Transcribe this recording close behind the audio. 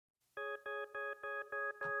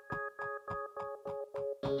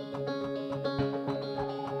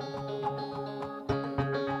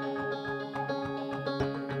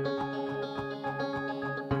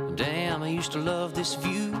Damn, I used to love this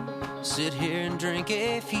view. Sit here and drink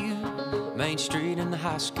a few. Main Street in the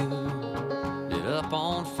high school. Get up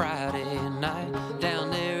on Friday night. Down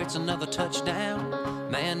there, it's another touchdown.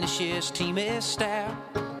 Man, this year's team is stout.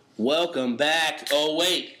 Welcome back. Oh,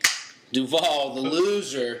 wait. Duvall, the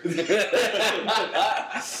loser. To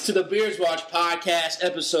the Beards Watch podcast,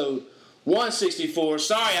 episode 164.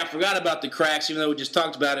 Sorry, I forgot about the cracks, even though we just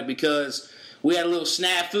talked about it, because we had a little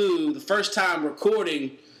snafu the first time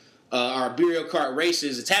recording our Burial Cart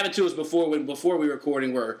races. It's happened to us before we were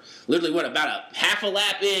recording. We're literally, about a half a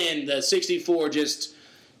lap in, the 64 just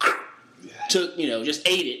took, just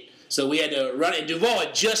ate it. So we had to run it. Duvall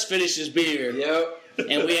had just finished his beer. Yep.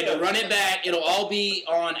 And we had to run it back. It'll all be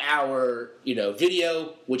on our,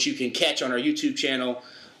 video, which you can catch on our YouTube channel.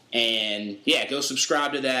 And, yeah, go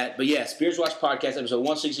subscribe to that. But, yes, Beards Watch Podcast, episode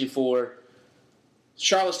 164.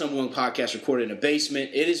 Charlotte's #1 podcast recorded in a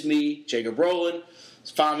basement. It is me, Jacob Rowland.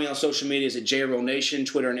 Follow me on social media at JRowNation,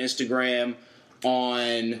 Twitter and Instagram.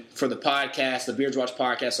 For the podcast, the Beards Watch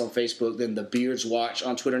Podcast on Facebook, then the Beards Watch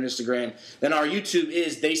on Twitter and Instagram. Then our YouTube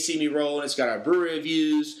is They See Me Rolling. It's got our brewery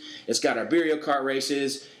reviews. It's got our burial cart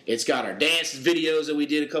races. It's got our dance videos that we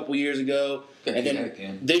did a couple years ago. And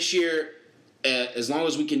then this year, as long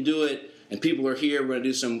as we can do it and people are here, we're going to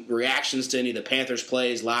do some reactions to any of the Panthers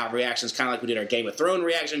plays, live reactions, kind of like we did our Game of Thrones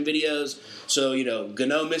reaction videos. So,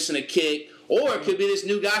 Gano missing a kick. Or it could be this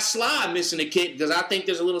new guy, Sly, missing a kick, because I think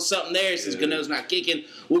there's a little something there since Gano's not kicking.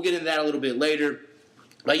 We'll get into that a little bit later.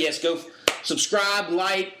 But, yes, go subscribe,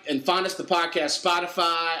 like, and find us the podcast,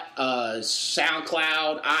 Spotify,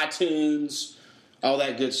 SoundCloud, iTunes, all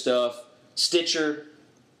that good stuff, Stitcher.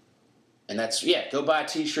 And that's, go buy a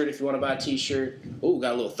T-shirt if you want to buy a T-shirt. Oh,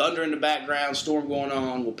 got a little thunder in the background, storm going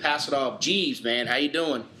on. We'll pass it off. Jeebs, man, how you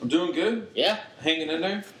doing? I'm doing good. Yeah? Hanging in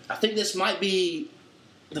there. I think this might be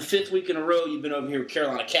the 5th week in a row you've been over here with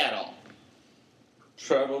Carolina Cat on.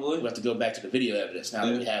 Probably. We'll have to go back to the video evidence now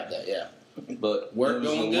that we have that, yeah. But work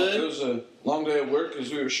going good? It was a long day at work because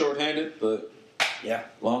we were shorthanded, but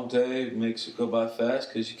long day makes it go by fast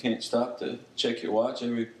because you can't stop to check your watch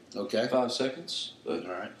every 5 seconds. But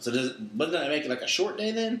all right. So doesn't that make it like a short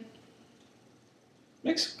day then?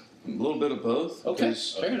 Makes a little bit of both. Okay,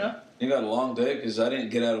 fair enough. You got a long day because I didn't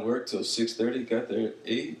get out of work till 6:30. Got there at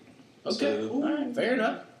 8. Okay, so, all right, fair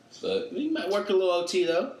enough. But you might work a little OT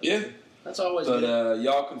though. Yeah, that's always good. But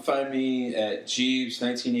y'all can find me at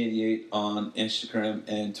Jeebs1988 on Instagram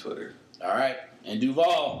and Twitter. All right, and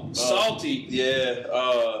Duvall, salty.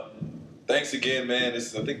 Yeah. Thanks again, man.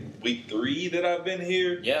 This is, I think, week 3 that I've been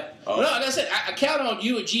here. Yeah. Well, no, like I said, I count on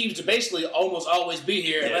you and Jeebs to basically almost always be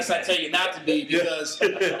here, unless I tell you not to be, because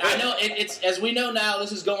I know it's as we know now,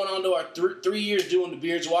 this is going on to our 3 years doing the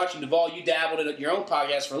Beards Watching. Duvall, you dabbled in your own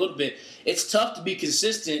podcast for a little bit. It's tough to be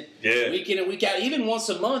consistent week in and week out, even once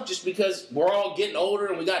a month, just because we're all getting older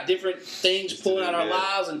and we got different things pulling out our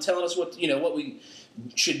lives and telling us what we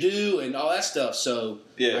should do and all that stuff. So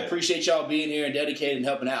I appreciate y'all being here and dedicated and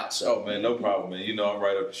helping out. So. Oh man, no problem, man. I'm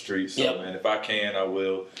right up the street. So man, if I can, I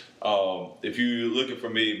will. If you're looking for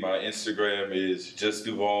me, my Instagram is just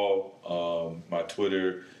Duvall. My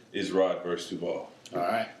Twitter is Rod vs. Duvall. All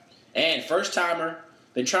right. And first timer.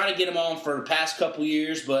 Been trying to get him on for the past couple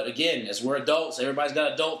years, but again, as we're adults, everybody's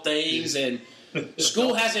got adult things, and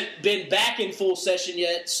school hasn't been back in full session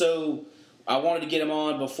yet, so I wanted to get him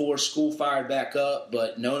on before school fired back up,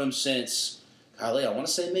 but known him since, I want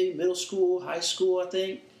to say maybe middle school, high school, I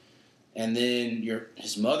think. And then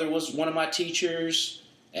his mother was one of my teachers,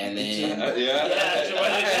 and then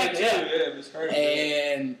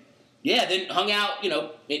then hung out,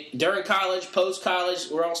 during college, post college.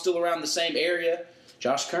 We're all still around the same area.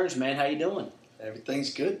 Josh Kerns, man, how you doing?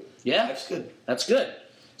 Everything's good. Yeah, That's good.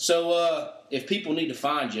 So, if people need to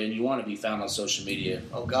find you and you want to be found on social media,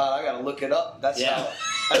 oh God, I got to look it up. That's how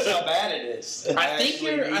bad it is. I think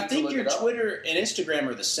your Twitter and Instagram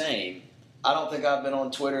are the same. I don't think I've been on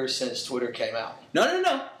Twitter since Twitter came out.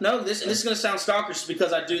 No. This is going to sound stalkerish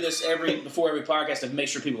because I do this before every podcast to make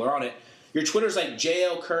sure people are on it. Your Twitter's like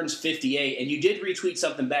JL Kerns 58, and you did retweet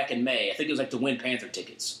something back in May. I think it was like to win Panther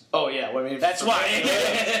tickets. Oh yeah, that's why.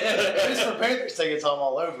 If it's for Panthers tickets, I'm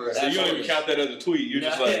all over it. So you don't even count that as a tweet. You're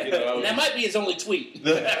just like, that might be his only tweet.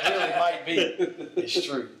 That really might be. It's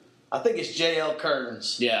true. I think it's JL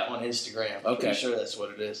Kerns on Instagram. I'm pretty sure that's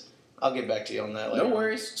what it is. I'll get back to you on that later. No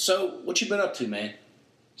worries. So, what you been up to, man?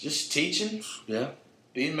 Just teaching. Yeah.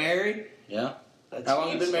 Being married. Yeah. How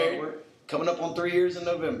long you been married? Coming up on 3 years in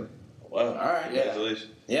November. Wow. All right.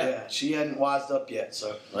 Congratulations. Yeah. She hadn't wised up yet,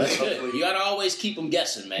 so that's good. You got to always keep them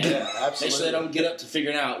guessing, man. Yeah, absolutely. Make sure they don't get up to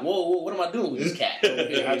figuring out, whoa, what am I doing with this cat over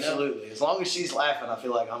here? Absolutely. As long as she's laughing, I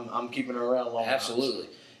feel like I'm keeping her around long enough. Absolutely.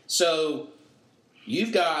 So,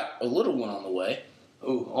 you've got a little one on the way.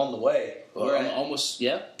 Ooh, on the way. We're almost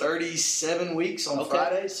 37 weeks on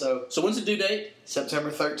Friday. So when's the due date?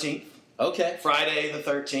 September 13th. Okay. Friday the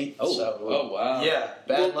 13th. Oh, wow. Yeah.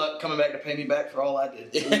 Bad luck coming back to pay me back for all I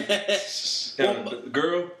did.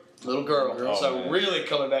 Girl? Little girl. Oh, really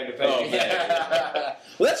coming back to pay me back.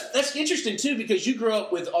 Well, that's interesting, too, because you grew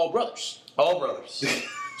up with all brothers. All brothers.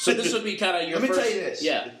 So this would be kind of your Let first... me tell you this.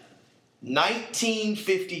 Yeah.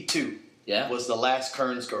 1952 was the last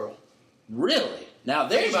Kerns girl. Really? Now,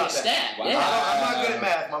 there's a stat. Wow. Yeah. I'm not good at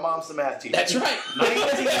math. My mom's the math teacher. That's right.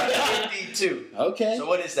 1952. Okay. So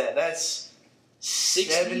what is that? That's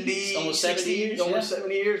 70, almost 70 years. Almost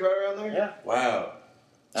 70 years, right around there. Yeah. Wow.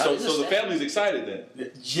 So the family's excited then?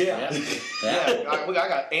 Yeah. I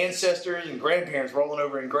got ancestors and grandparents rolling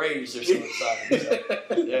over in graves. They're so excited.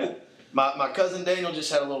 So, yeah. My cousin Daniel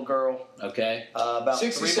just had a little girl. Okay. About 3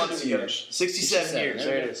 months ago. 67 years.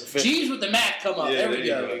 There it is. Jeebs with the math come up. Yeah, there we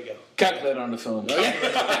go. There you go. Calculate on the phone.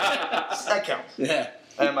 That counts. Yeah.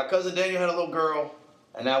 And my cousin Daniel had a little girl,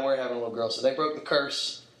 and now we're having a little girl. So they broke the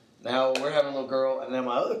curse. Now we're having a little girl, and then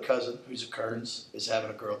my other cousin, who's a Kerns, is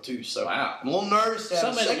having a girl too. So wow. I'm a little nervous to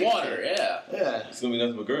have something in the water, kid. Yeah. It's going to be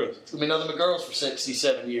nothing but girls. It's going to be nothing but girls for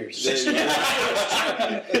 67 years.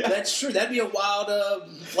 That's true. That'd be a wild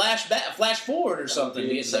flash forward or something.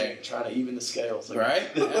 To get there. Trying to even the scales. Right?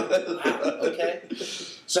 Yeah. Wow. Okay.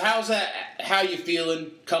 So how's that? How you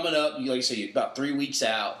feeling coming up? Like you said, you're about 3 weeks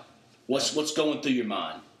out. What's going through your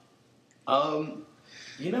mind?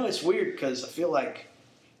 It's weird because I feel like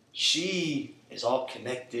she is all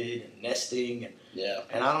connected and nesting and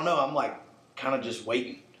I don't know. I'm like kind of just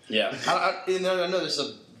waiting. Yeah. I know this is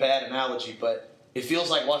a bad analogy, but it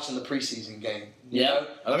feels like watching the preseason game. You know?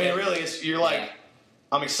 Okay. I mean, really, you're like,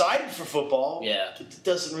 I'm excited for football. Yeah. It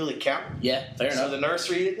doesn't really count. Yeah, fair enough. So the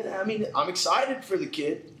nursery, I mean, I'm excited for the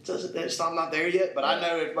kid. I'm not there yet, but I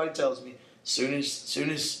know everybody tells me soon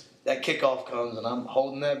as that kickoff comes and I'm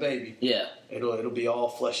holding that baby, it'll be all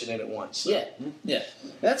fleshing in at once. So. Yeah.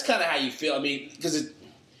 That's kind of how you feel. I mean, because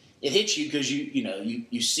it hits you because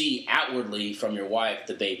you see outwardly from your wife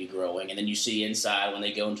the baby growing, and then you see inside when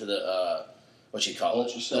they go into the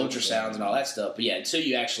ultrasounds and all that stuff. But until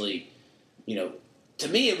you actually, to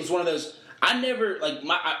me it was one of those. I never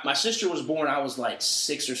my sister was born. I was like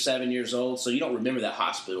 6 or 7 years old, so you don't remember that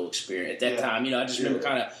hospital experience at that time. I just remember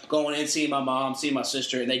kind of going in, seeing my mom, seeing my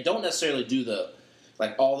sister, and they don't necessarily do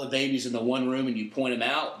all the babies in the one room and you point them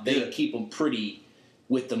out. They keep them pretty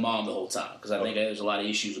with the mom the whole time because I think there's a lot of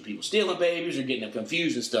issues with people stealing babies or getting them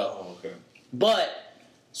confused and stuff. Oh, okay. But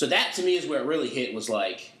so that to me is where it really hit. Was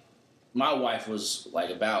like my wife was like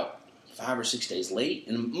about 5 or 6 days late,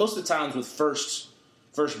 and most of the times with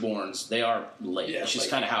firstborns, they are late. Yeah, it's just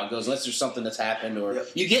kind of how it goes. Unless there's something that's happened, or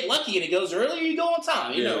you get lucky and it goes early, or you go on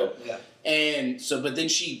time. You know. Yeah. And so, but then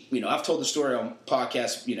she, I've told the story on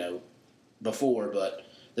podcasts, before, but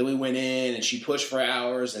then we went in and she pushed for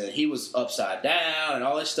hours, and he was upside down and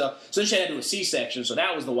all this stuff. So then she had to do a C-section. So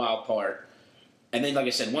that was the wild part. And then, like I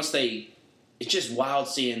said, it's just wild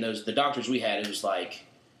seeing the doctors we had. It was like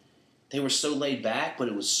they were so laid back, but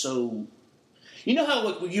it was so. You know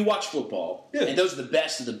how when you watch football, and those are the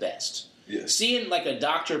best of the best. Yeah. Seeing like a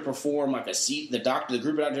doctor perform the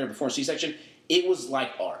group of doctors perform C-section, it was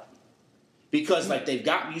like art because like they've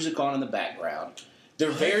got music on in the background.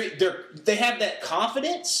 They have that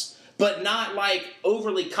confidence, but not like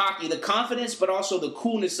overly cocky. The confidence, but also the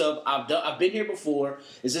coolness of I've been here before.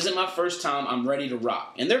 This isn't my first time. I'm ready to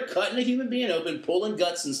rock. And they're cutting a human being open, pulling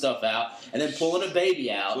guts and stuff out, and then pulling a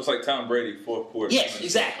baby out. So it's like Tom Brady, fourth quarter. Yes,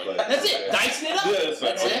 exactly. That's it. Dicing it up. Yeah,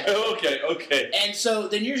 that's it. Okay. And so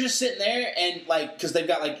then you're just sitting there, and like because they've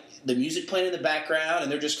got like the music playing in the background,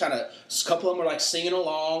 and they're just kind of a couple of them are like singing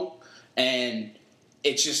along, and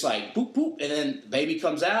it's just like boop boop, and then the baby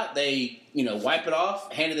comes out. They wipe it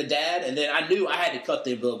off, hand it to the dad, and then I knew I had to cut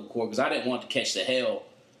the umbilical cord because I didn't want to catch the hell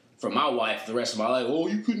from my wife the rest of my life. Oh,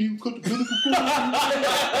 you couldn't even cut the umbilical cord.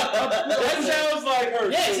 That sounds like her.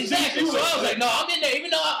 Yes, exactly. So I was like, no, I'm in there. Even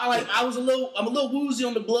though I'm a little woozy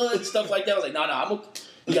on the blood and stuff like that. I was like, no,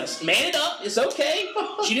 you gotta man it up. It's okay.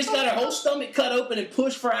 She just got her whole stomach cut open and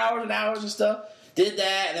pushed for hours and hours and stuff. Did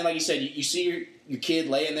that, and then like you said, you see your kid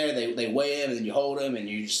laying there. They weigh him, and then you hold him, and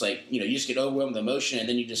you just like you just get overwhelmed with emotion, and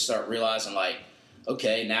then you just start realizing like,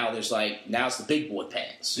 okay, now it's the big boy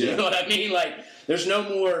pants. You know what I mean? Like there's no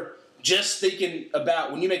more just thinking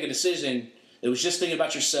about when you make a decision. it was just thinking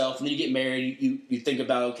about yourself, and then you get married, you think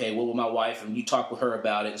about, okay, what will my wife, and you talk with her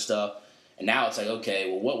about it and stuff, and now it's like, okay,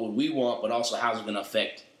 well, what would we want, but also how's it going to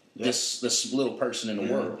affect this little person in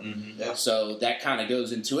the world? Yeah. So that kind of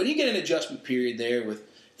goes into it. You get an adjustment period there with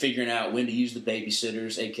figuring out when to use the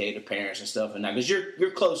babysitters, aka the parents and stuff, and now because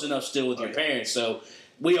you're close enough still with your parents, so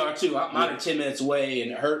we are too. Mine are 10 minutes away,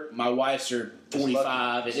 and my wife's are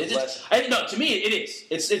 45. No, to me it is.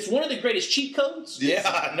 It's one of the greatest cheat codes.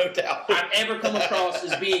 Yeah, no doubt. I've ever come across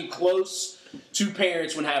as being close to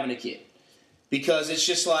parents when having a kid, because it's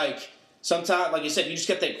just like sometimes, like I said, you just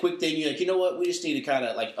get that quick thing. You're like, you know what? We just need to kind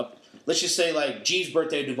of like, let's just say like Jeebs'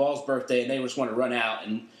 birthday, Duvall's birthday, and they just want to run out,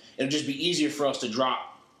 and it'll just be easier for us to drop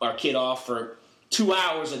our kid off for 2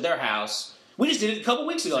 hours at their house. We just did it a couple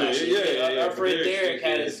weeks ago, actually. Our friend Derek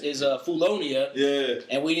had his Fulonia,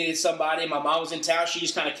 and we needed somebody. My mom was in town. She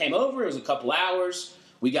just kind of came over. It was a couple hours.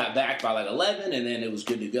 We got back by like 11, and then it was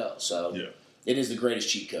good to go. So it is the greatest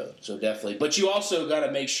cheat code. So definitely. But you also got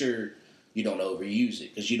to make sure you don't overuse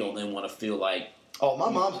it, because you don't then want to feel like, oh,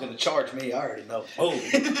 my mom's going to charge me. I already know. Oh, no.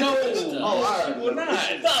 I already know. No,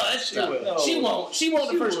 that's tough. No. She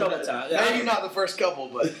won't the first couple of times. Maybe not the first couple,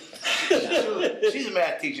 but she's a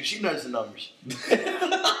math teacher. She knows the numbers.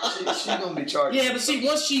 She's going to be charged. Yeah, but see,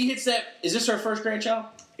 once she hits that, is this her first grandchild?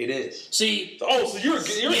 It is. See, so you're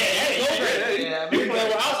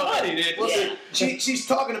she's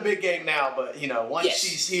talking a big game now, but once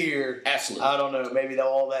she's here, absolutely. I don't know, maybe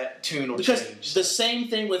all that tune will change. The same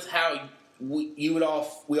thing with how we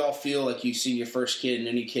all feel like you see your first kid and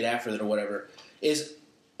any kid after that or whatever is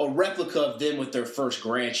a replica of them with their first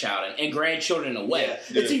grandchild and grandchildren in a way.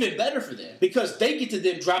 It's even better for them because they get to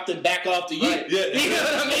then drop them back off to you. Right. You know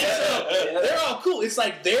what I mean? So they're all cool. It's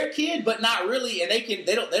like their kid, but not really, and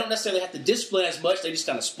they don't necessarily have to discipline as much. They just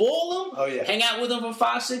kind of spoil them. Oh yeah. Hang out with them for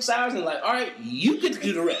 5-6 hours and like, all right, you get to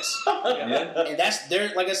do the rest. And that's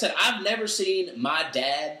there. Like I said, I've never seen my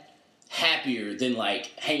dad happier than like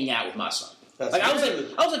hanging out with my son. I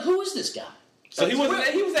was like, who is this guy? So he wasn't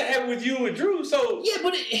that happy with you and Drew. So yeah,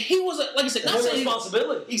 but he wasn't, like I said, not saying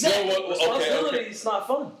responsibility. Exactly, responsibility. It's not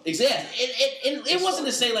fun. Exactly, and it wasn't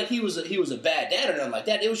to say like he was a bad dad or nothing like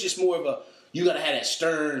that. It was just more of a you got to have that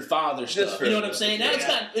stern father stuff. You know what I'm saying? Now it's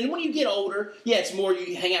not. And when you get older, it's more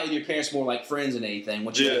you hang out with your parents more like friends than anything.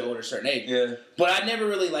 Once you get older, a certain age. Yeah. But I never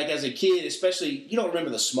really like as a kid, especially you don't remember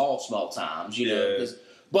the small times, you know. Yeah.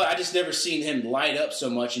 But I just never seen him light up so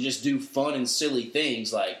much and just do fun and silly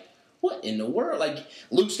things like. What in the world? Like,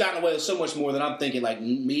 Luke's gotten away with so much more than I'm thinking, like,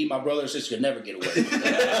 me, my brother, or sister could never get away with.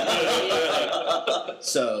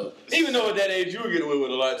 So. Even though at that age, you would get away with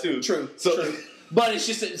a lot, too. True. But it's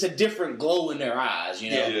just, it's a different glow in their eyes, you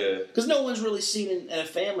know? Yeah. Because no one's really seen in a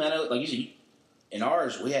family. I know, like, usually in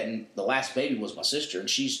ours, the last baby was my sister, and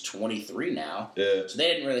she's 23 now. Yeah. So they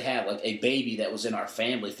didn't really have, like, a baby that was in our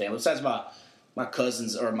family. Besides my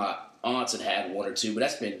cousins or my aunts had one or two, but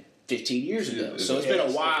that's been 15 years ago. So it's been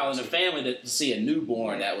a while in the family to see a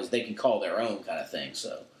newborn they can call their own kind of thing.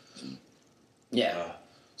 So, yeah.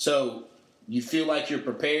 So you feel like you're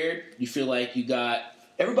prepared? You feel like you got...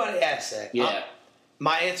 Everybody asks that. Yeah.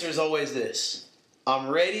 My answer is always this. I'm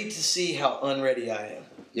ready to see how unready I am.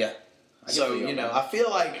 Yeah. I feel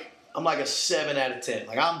like I'm like a 7 out of 10.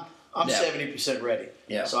 Like I'm 70% ready.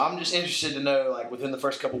 Yeah. So I'm just interested to know, like, within the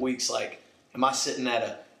first couple weeks, like, am I sitting at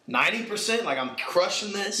a 90%, like I'm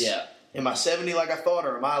crushing this? Yeah. Am I 70 like I thought,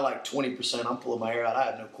 or am I like 20%? I'm pulling my hair out. I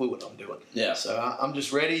have no clue what I'm doing. Yeah. So I'm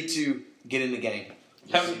just ready to get in the game.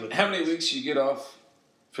 How many weeks you get off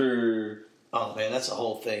for? Oh man, that's a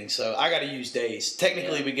whole thing. So I got to use days.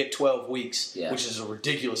 Technically, we get 12 weeks, which is a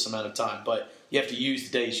ridiculous amount of time, but you have to use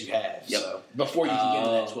the days you have. Yep. So before you can get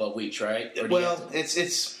into that 12 weeks, right?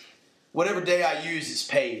 It's whatever day I use is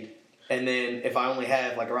paid. And then if I only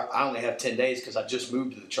have, I only have 10 days because I just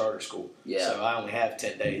moved to the charter school. Yeah. So I only have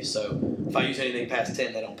 10 days. So if I use anything past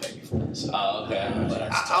 10, they don't pay me for it. So, okay.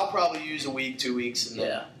 I'll probably use a week, 2 weeks. And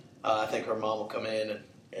then, I think her mom will come in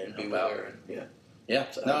and be with her. And,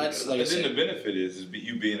 Yeah. So no, it's like I said. Then the benefit is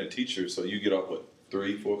you being a teacher, so you get off,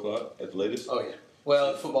 3-4 o'clock at the latest? Oh, yeah.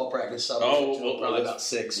 Well, football practice, probably about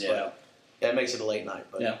 6. Yeah. But it makes it a late night.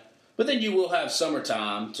 But. Yeah. But then you will have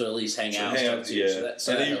summertime to at least hang out. Yeah.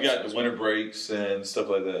 So and then you got the winter breaks and stuff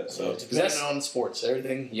like that. So depending on the sports,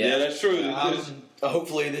 everything. Yeah, that's true.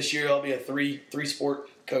 Hopefully this year I'll be a three sport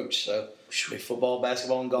coach. So be football,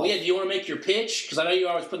 basketball, and golf. Well, do you want to make your pitch? Because I know you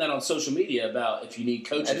always put that on social media about if you need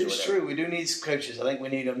coaches. That is true. We do need some coaches. I think we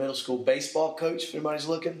need a middle school baseball coach if anybody's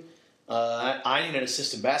looking. I need an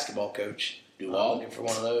assistant basketball coach. Duvall? I'm looking for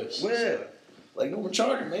one of those. Where? So, like Norman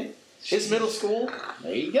Charter, man. It's middle school.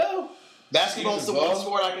 There you go. Basketball's the one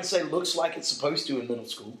sport I can say looks like it's supposed to in middle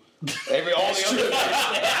school. all the other.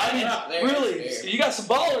 I mean, really, you got some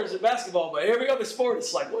ballers in basketball, but every other sport,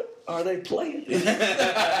 it's like, what are they playing?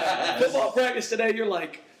 Football practice today, you're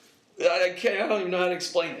like, I don't even know how to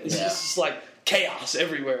explain it. It's just like chaos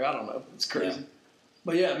everywhere. I don't know. It's crazy. Yeah.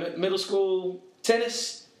 But yeah, middle school,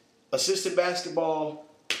 tennis, assistant basketball,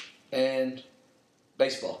 and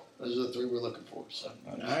baseball. Those are the three we're looking for. So,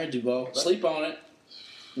 all right, Duvall, sleep on it.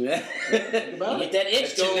 Yeah, get that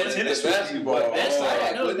itch going. Tennis, basketball.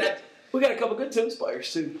 We got a couple good tennis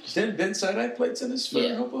players too. Didn't Ben Sidak play tennis for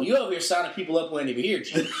Well, you over here signing people up when even here,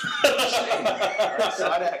 Jeebs.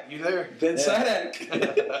 Sidak, you there? Ben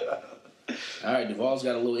Sidak. All right, Duvall's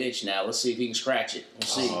got a little itch now. Let's see if he can scratch it. We'll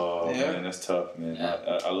see. Oh man, that's tough, man.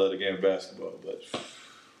 Yeah. I love the game of basketball, but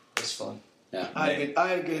it's fun. Yeah, I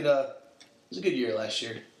had a good. It was a good year last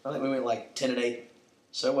year. I think we went like 10-8,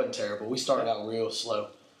 so it wasn't terrible. We started out real slow,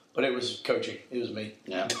 but it was coaching. It was me.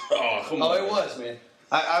 Yeah. Oh, it was, man.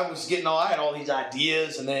 I was getting I had all these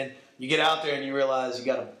ideas, and then you get out there and you realize you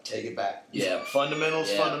got to take it back. Yeah.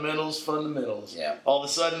 Fundamentals. Yeah. All of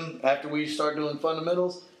a sudden, after we start doing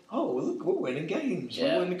fundamentals, oh, look, we're winning games.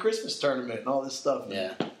 Yeah. We're winning the Christmas tournament and all this stuff.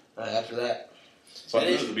 Yeah. After that.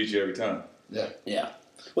 Fundamentals will beat you every time. Yeah. Yeah.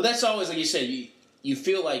 Well, that's always, like you said, you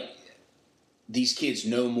feel like these kids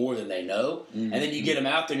know more than they know, and then you get them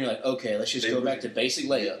out there and you're like, okay, let's just go back to basic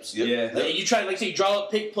layups. Yeah. You try to, like, say, you draw up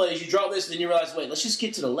pick plays, you draw this, and then you realize, wait, let's just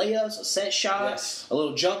get to the layups, a set shot, a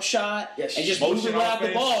little jump shot, and just move without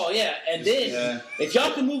the ball. Yeah, and then if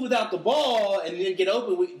y'all can move without the ball and then get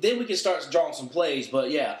open, then we can start drawing some plays. But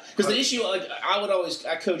yeah, because the issue, like,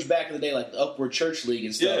 I coached back in the day, like the Upward Church League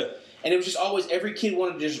and stuff, and it was just always every kid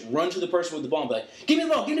wanted to just run to the person with the ball and be like, give me the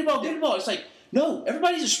ball, give me the ball, give me the ball. It's like, no,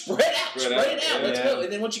 everybody just spread it out. Let's go. And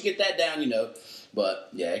then once you get that down, But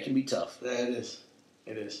yeah, it can be tough. Yeah, it is.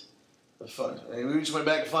 It is. It's fun. I mean, we just went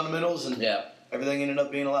back to fundamentals, and everything ended up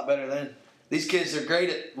being a lot better then. These kids are great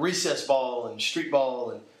at recess ball and street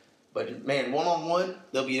ball, but man, one-on-one,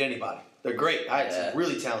 they'll beat anybody. They're great. I had some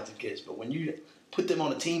really talented kids, but when you put them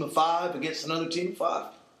on a team of 5 against another team of 5,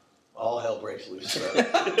 all hell breaks loose. So.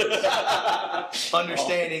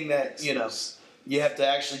 Understanding that, you have to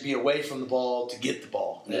actually be away from the ball to get the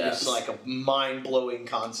ball. Yeah. It's like a mind-blowing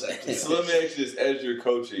concept. So let me ask you this: as you're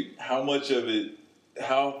coaching, how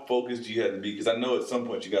focused do you have to be? Because I know at some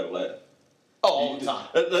point you got to laugh. Oh, all the time.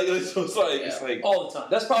 It's like all the time.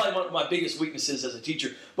 That's probably one of my biggest weaknesses as a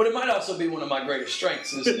teacher, but it might also be one of my greatest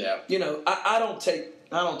strengths. Is I don't take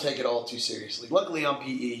it all too seriously. Luckily, I'm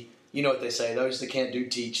PE. You know what they say: those that can't do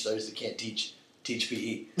teach; those that can't teach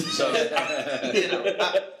PE. So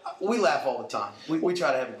we laugh all the time. We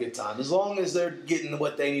try to have a good time. As long as they're getting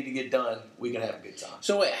what they need to get done, we can have a good time.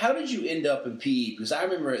 So wait, how did you end up in PE? Because I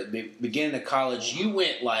remember at the beginning of college, you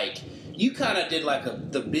went you kind of did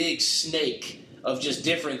the big snake of just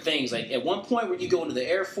different things. Like at one point, where you go into the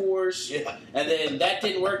Air Force, and then that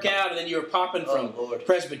didn't work out, and then you were popping from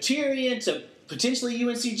Presbyterian to potentially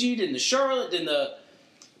UNCG, then to Charlotte, then the.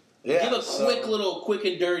 Yeah, give a quick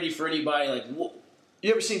and dirty for anybody.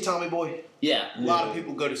 You ever seen Tommy Boy? Yeah. A lot of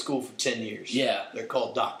people go to school for 10 years. Yeah. They're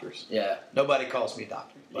called doctors. Yeah. Nobody calls me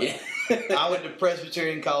doctor. But I went to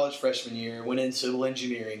Presbyterian College freshman year, went in civil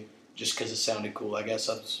engineering just because it sounded cool. I guess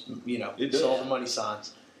I was, saw the money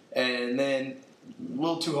signs. And then a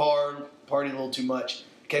little too hard, partied a little too much.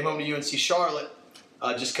 Came home to UNC Charlotte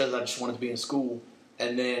just because I just wanted to be in school.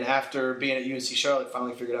 And then after being at UNC Charlotte,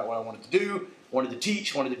 finally figured out what I wanted to do. Wanted to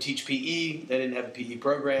teach PE. They didn't have a PE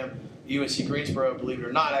program. UNC Greensboro, believe it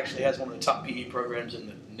or not, actually has one of the top PE programs in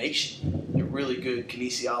the nation. A really good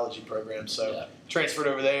kinesiology program. So transferred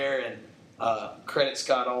over there, and credits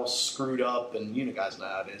got all screwed up. And you guys know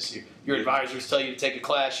how it is. Your advisors tell you to take a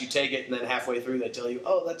class, you take it, and then halfway through they tell you,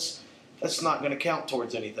 oh, that's not going to count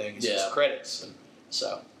towards anything. It's just credits. And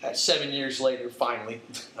so 7 years later, finally,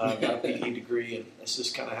 got a PE degree, and that's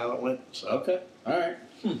just kind of how it went. So. Okay. All right.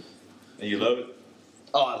 And you love it?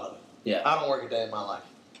 Oh, I love it. Yeah. I don't work a day in my life.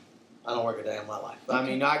 I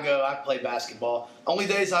mean, I play basketball. Only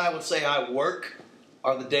days I would say I work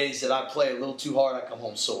are the days that I play a little too hard, I come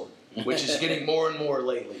home sore, which is getting more and more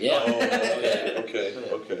lately. Yeah.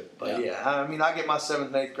 Okay. But I mean, I get my 7th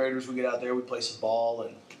and 8th graders, we get out there, we play some ball,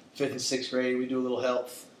 and 5th and 6th grade, we do a little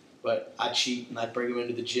health. But I cheat, and I bring them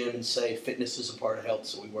into the gym and say fitness is a part of health,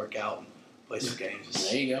 so we work out and play some games.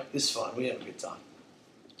 There you go. It's fun. We have a good time.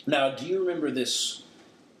 Now, do you remember this,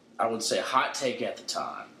 I would say, hot take at the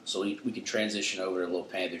time? So we can transition over to a little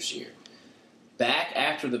Panthers here. Back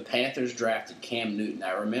after the Panthers drafted Cam Newton,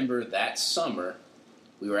 I remember that summer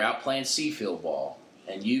we were out playing Seafield ball,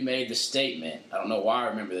 and you made the statement, I don't know why I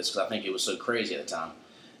remember this because I think it was so crazy at the time,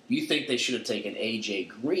 you think they should have taken A.J.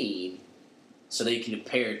 Green so they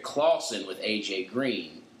compared Clausen with A.J.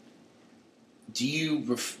 Green. Do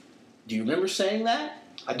you remember saying that?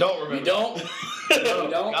 I don't remember. You don't? No, you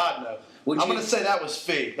don't? God, no. I'm going to say that was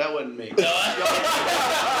fake. That wasn't me. Not me.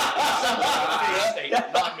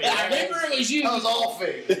 I remember it was you. That was all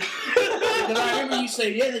fake. Because I remember you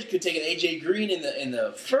saying, yeah, they could take an A.J. Green in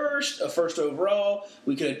the first overall.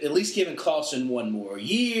 We could have at least given Clausen one more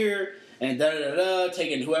year, and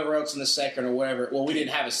taking whoever else in the second or whatever. Well, we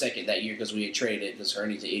didn't have a second that year because we had traded it because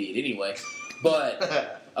Hurney's an idiot anyway.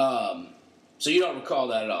 But, so you don't recall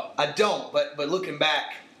that at all? I don't, but looking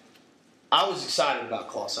back, I was excited about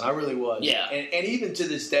Clausen. I really was. Yeah. And even to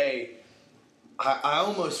this day, I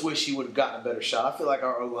almost wish he would have gotten a better shot. I feel like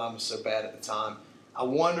our O-line was so bad at the time. I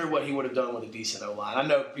wonder what he would have done with a decent O-line. I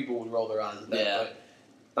know people would roll their eyes at that,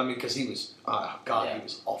 but I mean, because he was, he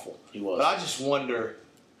was awful. He was. But I just wonder,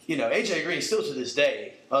 A.J. Green still to this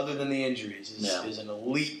day, other than the injuries, is an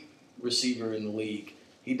elite receiver in the league.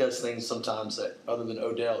 He does things sometimes that, other than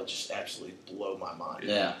Odell, just absolutely blow my mind.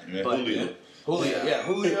 Yeah. But,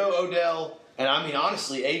 Julio, Odell, and I mean,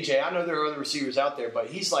 honestly, AJ, I know there are other receivers out there, but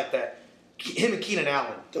he's like that. Him and Keenan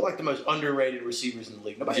Allen, they're like the most underrated receivers in the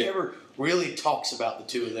league. Nobody ever really talks about the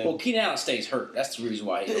two of them. Well, Keenan Allen stays hurt. That's the reason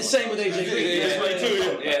why. Same with AJ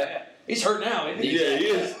Green. Yeah. He's hurt now, isn't he? Yeah, he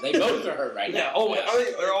is. They both are hurt right now. Always.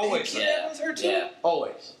 They're always hurt. Yeah. Hurt too? Yeah.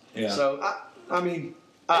 Always. Yeah. So, I mean...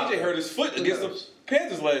 AJ hurt his foot against the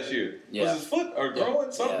Panthers last year. Yeah. Was his foot or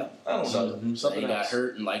growing something? Yeah. I don't know. Something he got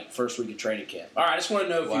hurt in first week of training camp. All right, I just want to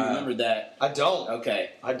know if you remembered that. I don't.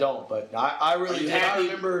 Okay. I don't, but I really did. I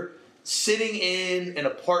remember sitting in an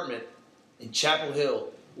apartment in Chapel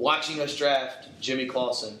Hill watching us draft Jimmy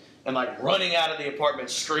Clausen and running out of the apartment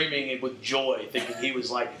screaming with joy, thinking he was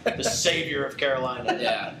the savior of Carolina.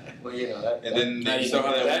 Yeah. Well, that. And then you saw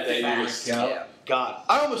how that year was scout. Yeah. God,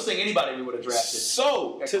 I almost think anybody we would have drafted.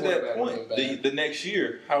 So, to that point, the next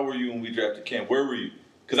year, how were you when we drafted Cam? Where were you?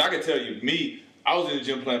 Because I can tell you, I was in the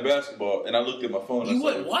gym playing basketball, and I looked at my phone. You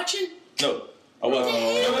wasn't watching? No. I wasn't.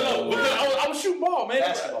 No. I was shooting ball, man.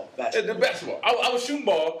 Basketball. I was shooting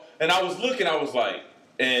ball, and I was looking. I was like,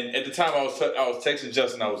 and at the time, I was texting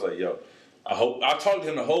Justin. I was like, yo. I talked to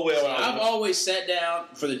him the whole way. I've always sat down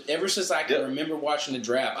ever since I can remember watching the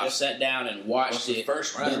draft. I've sat down and watched it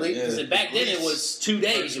first round. Because back then it was 2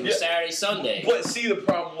 days. It was Saturday, Sunday. But see, the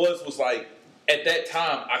problem was at that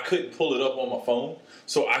time I couldn't pull it up on my phone,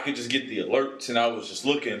 so I could just get the alerts, and I was just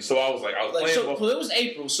looking. So I was playing ball. So it was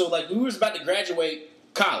April. So we was about to graduate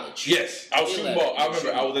college. Yes, I was shooting ball. I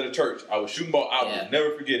remember I was at a church. I was shooting ball. I will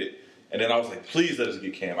never forget it. And then I was like, please let us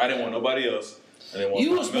get Cam. I didn't want nobody else.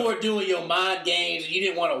 You was more doing your mind games, and you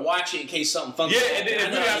didn't want to watch it in case something funky happened. Yeah,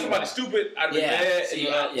 and then if you got somebody stupid, I'd be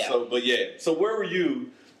mad. So where were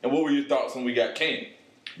you, and what were your thoughts when we got Cam?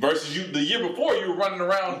 Versus you, the year before, you were running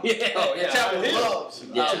around Chapel Hill.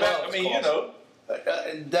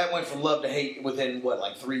 That went from love to hate within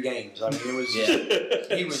 3 games. I mean, it was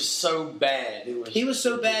he was so bad. He was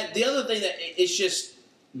so bad. The other thing that it's just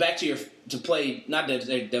back to play, not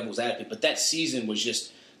the devil's advocate, but that season was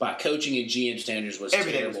just. By coaching and GM standards was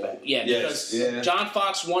everything terrible. Was bad. Yeah, because John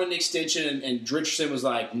Fox wanted an extension, and Richardson was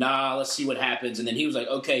like, nah, let's see what happens. And then he was like,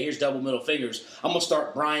 okay, here's double middle fingers. I'm going to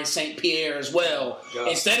start Brian St. Pierre as well.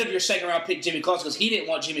 Instead of your second-round pick, Jimmy Clausen, because he didn't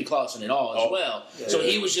want Jimmy Clausen at all as well. Yeah. So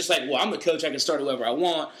he was just like, well, I'm the coach. I can start whoever I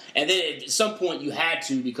want. And then at some point you had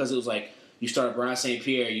to because it was like, you started Brian St.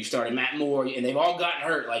 Pierre, you started Matt Moore, and they've all gotten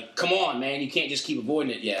hurt. Like, come on, man, you can't just keep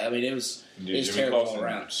avoiding it. Yeah, I mean, it was terrible all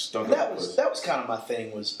around. That was kind of my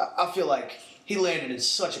thing. I feel like he landed in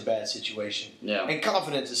such a bad situation. Yeah, and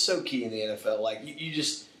confidence is so key in the NFL. Like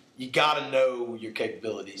you got to know your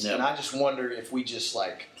capabilities. Yeah. And I just wonder if we just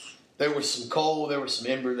there was some coal, there was some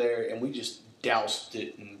ember there, and we just doused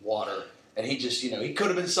it in water. And he just he could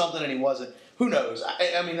have been something, and he wasn't. Who knows?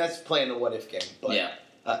 I mean, that's playing the what if game. But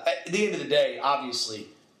at the end of the day, obviously,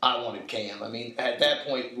 I wanted Cam. I mean, at that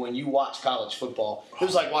point, when you watch college football, it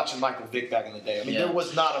was like watching Michael Vick back in the day. I mean, there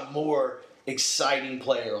was not a more exciting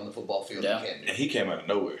player on the football field than Cam. And he came out of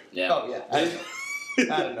nowhere. Yeah. Oh,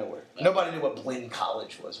 yeah. Out of nowhere. Nobody knew what Blinn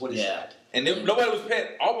College was. What is that? And nobody was paying.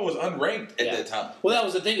 Auburn was unranked at that time. Well, that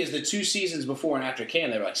was the thing is the 2 seasons before and after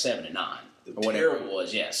Cam, they were 7-9 or whatever it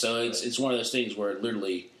was. Yeah. So it's one of those things where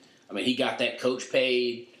literally, I mean, he got that coach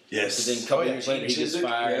paid. Yes. But then a couple years later, he gets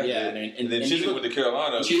fired. Yeah. And then Chiswick went to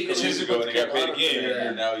Carolina. Chiswick went and got paid again.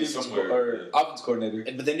 And now he's somewhere. Offense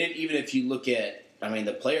coordinator. But then even if you look at, I mean,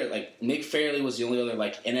 the player, Nick Fairley was the only other,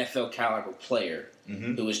 NFL caliber player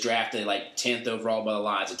who was drafted, 10th overall by the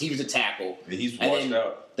Lions. He was a tackle. And he's washed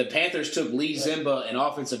out. The Panthers took Lee Zimba, an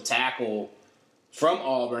offensive tackle from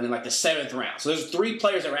Auburn, in, the 7th round. So there's 3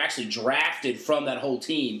 players that were actually drafted from that whole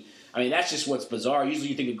team. I mean, that's just what's bizarre. Usually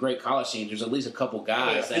you think of great college teams, there's at least a couple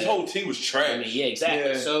guys. His whole team was trash. I mean, yeah,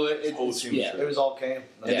 exactly. Yeah. So it was all Cam.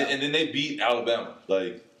 And then they beat Alabama.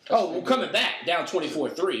 Coming back down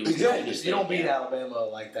 24-3. Exactly. You don't beat Alabama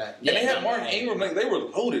like that. And they had Mark Ingram. They were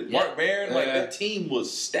loaded. Yeah. Mark Barron. That team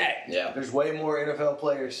was stacked. Yeah. There's way more NFL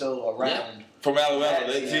players still around. From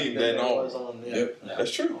Alabama, that team than Auburn. on.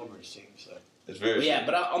 That's true. Auburn's team. So. It's very true. Yeah,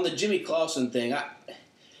 but on the Jimmy Clausen thing,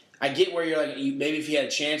 I get where you're like, maybe if you had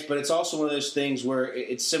a chance, but it's also one of those things where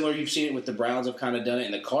it's similar. You've seen it with the Browns have kind of done it,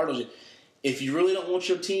 and the Cardinals. If you really don't want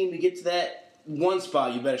your team to get to that one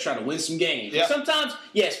spot, you better try to win some games. Yeah. Sometimes,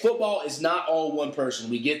 yes, football is not all one person.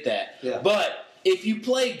 We get that. Yeah. But if you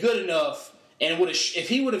play good enough, and if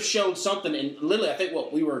he would have shown something, and literally, I think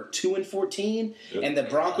we were 2-14, and the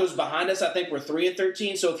Broncos behind us, I think, were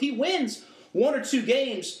 3-13. So if he wins 1 or 2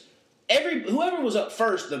 games. Whoever was up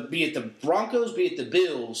first, be it the Broncos, be it the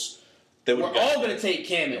Bills, we're all going to take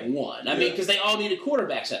Cam at 1. I mean, because they all needed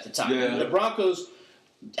quarterbacks at the time. Yeah. The Broncos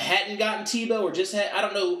hadn't gotten Tebow or just had, I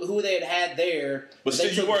don't know who they had there. But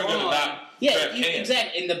still, you weren't going to not draft Cam.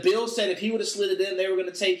 Exactly. And the Bills said if he would have slid it in, they were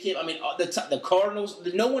going to take him. I mean, the Cardinals,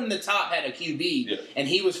 no one in the top had a QB, and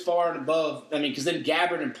he was far and above. I mean, because then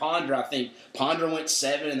Gabbert and Ponder, I think Ponder went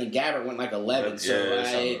 7, and then Gabbert went like 11.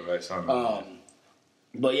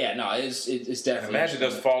 But yeah, no, it's definitely. Imagine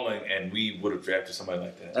us falling and we would have drafted somebody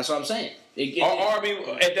like that. That's what I'm saying. Or I mean,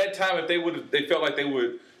 at that time, if they felt like they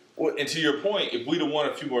would. And to your point, if we'd have won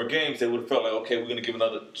a few more games, they would have felt like, okay, we're going to give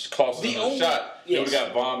another Clausen another shot. Yes. They would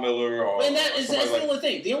have got Von Miller or. And that's the only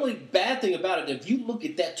thing. The only bad thing about it, if you look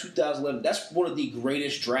at that 2011, that's one of the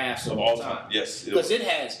greatest drafts of all time. Yes, because it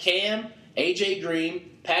has Cam, AJ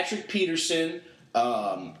Green, Patrick Peterson,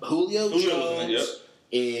 Julio Jones,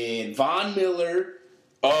 and Von Miller.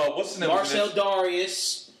 What's his name? Marcel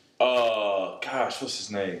Darius. What's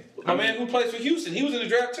his name? My man who plays for Houston. He was in the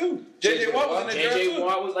draft too. J.J. Watt was in the draft too. J.J.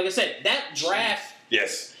 Watt was, like I said, that draft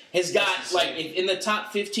has got, in the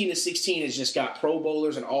top 15 to 16 has just got Pro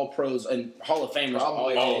Bowlers and All Pros and Hall of Famers.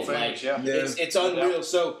 It's unreal.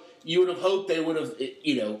 So you would have hoped they would have,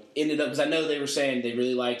 ended up, because I know they were saying they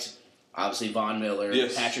really liked, obviously, Von Miller,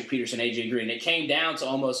 Patrick Peterson, A.J. Green. It came down to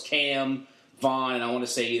almost Cam, Vaughn, and I want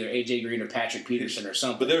to say either A.J. Green or Patrick Peterson or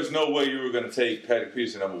something. But there's no way you were going to take Patrick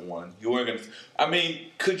Peterson number 1. You weren't going to. I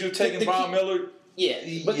mean, could you have taken Von Miller? Yeah,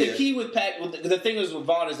 but the key with the thing was with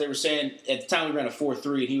Vaughn is they were saying at the time we ran a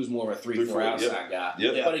 4-3 and he was more of a 3-4 outside guy.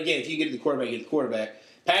 Yep. But again, if you get to the quarterback, you get the quarterback.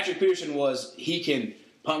 Patrick Peterson he can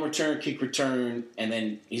punt return, kick return, and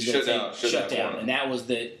then he's going to shut down. And that was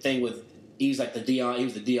the thing with. He was the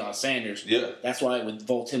Deion Sanders. Yeah. That's why I would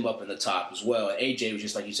vault him up in the top as well. And AJ was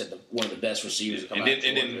just, like you said, one of the best receivers to come out.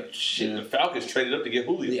 And then the Falcons traded up to get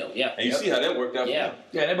Julio. Yeah. And you see how that worked out. Yeah.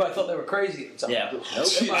 Yeah, everybody thought they were crazy at the time. Yeah. I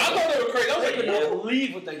thought they were crazy. I couldn't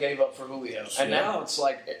believe what they gave up for Julio. And now it's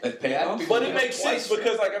like... But it makes sense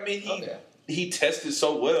because, he tested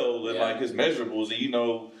so well in, his measurables.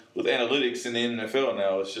 And, with analytics in the NFL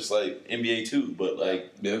now, it's just like NBA 2. But,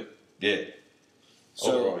 yeah.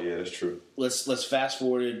 So, overall, that's true. Let's fast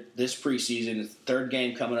forward this preseason. Third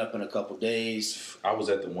game coming up in a couple days. I was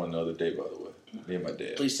at the one the other day, by the way. Me and my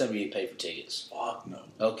dad. Please tell me you paid for tickets. Fuck no.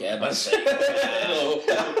 Okay, I'm about to say.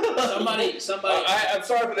 Somebody. I'm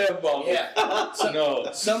sorry for the F-bomb.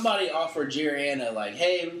 Yeah. Somebody offered Jerry Anna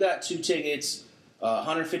hey, we've got 2 tickets.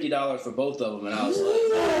 $150 for both of them, and I was like,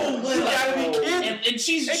 "No, you gotta be kidding!" And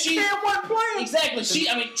she's one player. Exactly.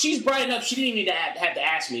 She's bright enough. She didn't even need to have to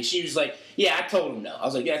ask me. She was like, "Yeah, I told him no." I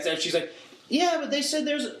was like, "Yeah." She's like, "Yeah, but they said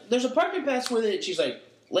there's a parking pass with it." She's like,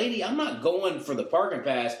 "Lady, I'm not going for the parking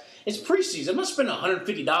pass. It's preseason. I'm not spending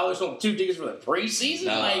 $150 on 2 tickets for the preseason."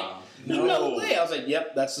 No way. I was like,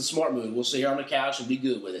 "Yep, that's the smart move. We'll sit here on the couch and be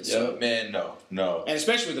good with it." So, man, no. And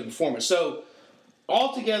especially with the performance. So.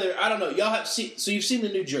 Altogether, I don't know. Y'all have seen. So you've seen the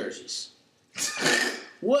new jerseys.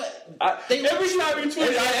 What? Every time you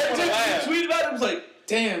tweeted out, it was like,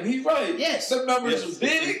 "Damn, he's right." Yes, some numbers are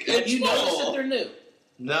big. Have you noticed that they're new?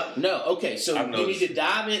 No. Okay, so you need to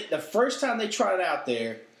dive in. The first time they tried it out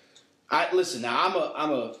there, listen. Now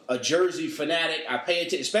I'm a jersey fanatic. I pay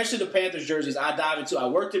attention, especially the Panthers jerseys. I dive into. I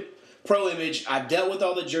worked at Pro Image. I dealt with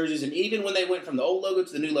all the jerseys, and even when they went from the old logo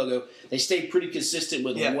to the new logo, they stayed pretty consistent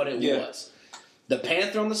with what it was. The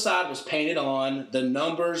Panther on the side was painted on. The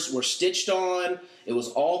numbers were stitched on. It was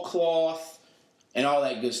all cloth and all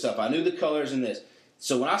that good stuff. I knew the colors in this.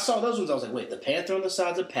 So when I saw those ones, I was like, wait, the Panther on the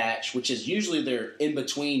side's a patch, which is usually their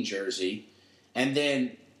in-between jersey. And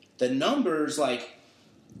then the numbers,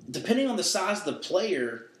 depending on the size of the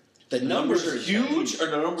player, the numbers are huge or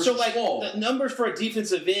the numbers are small? The numbers for a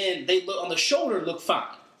defensive end, they look on the shoulder look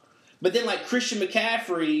fine. But then Christian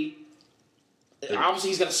McCaffrey... obviously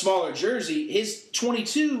he's got a smaller jersey. His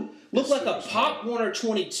 22 looked like a Pop Warner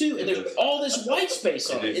 22, and there's all this white space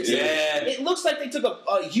on it. It looks like they took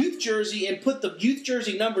a youth jersey and put the youth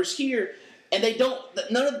jersey numbers here, and they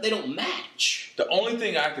don't match. The only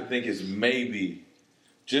thing I can think is maybe,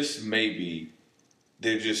 just maybe,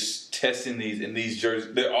 they're just testing these, and these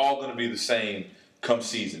jerseys, they're all going to be the same come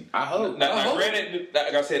season. I hope. Now, granted,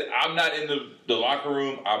 like I said, I'm not in the locker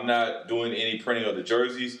room. I'm not doing any printing of the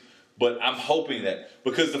jerseys. But I'm hoping that,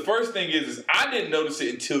 because the first thing is I didn't notice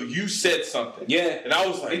it until you said something. Yeah. And I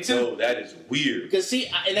was like, no, that is weird. Because,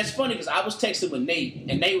 and that's funny because I was texting with Nate,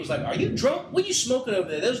 and Nate was like, are you drunk? What are you smoking over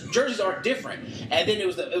there? Those jerseys aren't different. And then it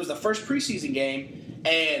was the first preseason game,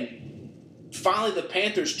 and finally the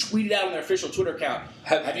Panthers tweeted out on their official Twitter account,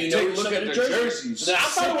 have you noticed some of the jerseys? So I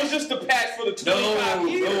thought it was just the patch for the 25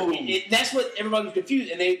 years. No. That's what everybody was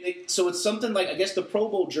confused. And so it's something like, I guess the Pro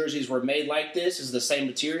Bowl jerseys were made like this, is the same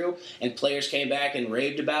material, and players came back and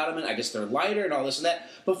raved about them, and I guess they're lighter and all this and that.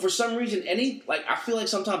 But for some reason, I feel like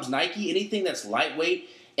sometimes Nike, anything that's lightweight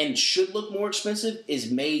and should look more expensive is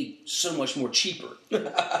made so much more cheaper. You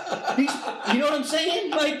know what I'm saying?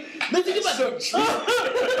 Like, think about it.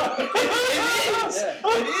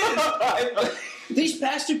 It is. These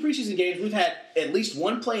past two preseason games, we've had at least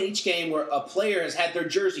one play in each game where a player has had their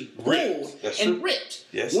jersey pulled and ripped.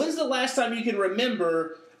 Yes. When's the last time you can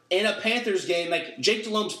remember in a Panthers game, like Jake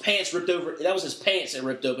Delhomme's pants ripped over? That was his pants that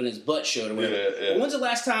ripped open, his butt showed or whatever. Yeah. When's the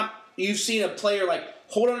last time you've seen a player like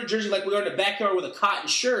hold on a jersey like we are in the backyard with a cotton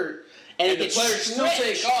shirt, and the players still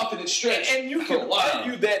take off and it's stretched? And you can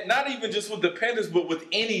argue that not even just with the Panthers, but with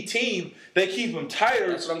any team, they keep them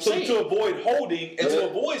tighter to avoid holding and to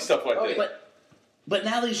avoid stuff like that. But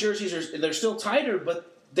now these jerseys they're still tighter,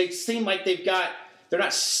 but they seem like they're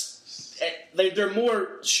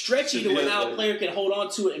more stretchy to where now a player can hold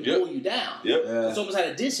on to it and pull you down. Yep. It's almost at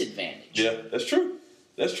a disadvantage. Yeah, that's true.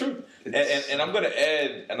 That's true. And I'm going to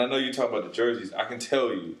add, and I know you talk about the jerseys, I can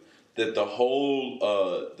tell you that the whole,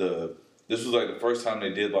 this was like the first time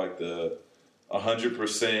they did like the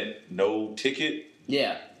 100% no ticket.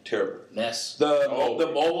 Yeah. Terrible. Mess. The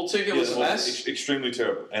mobile ticket was a mess? Extremely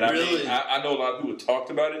terrible. And really? I know a lot of people talked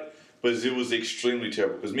about it, but it was extremely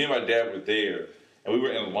terrible. Because me and my dad were there, and we were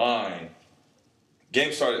in line.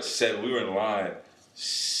 Game started at 7. We were in line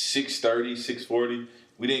 6:30, 6:40.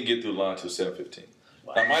 We didn't get through the line until 7:15.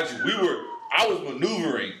 Wow. Now, mind you, I was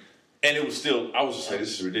maneuvering, and it was still, I was just like,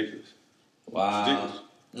 this is ridiculous. Wow. It's ridiculous.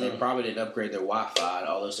 They probably didn't upgrade their Wi-Fi.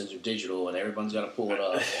 All those things are digital, and everyone's got to pull it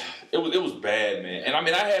up. It was bad, man. And I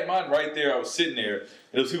mean, I had mine right there. I was sitting there. And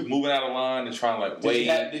there was people moving out of line and trying to wait.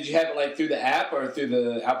 Did you have it like through the app or through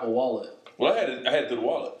the Apple Wallet? Well, I had it through the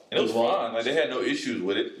wallet, and it was fine. Like they had no issues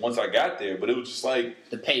with it once I got there. But it was just like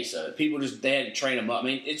the pace of it. People they had to train them up. I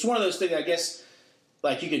mean, it's one of those things. I guess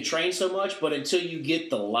like you can train so much, but until you get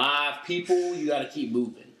the live people, you got to keep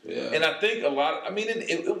moving. Yeah. And I think a lot. I mean,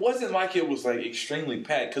 it wasn't like it was like extremely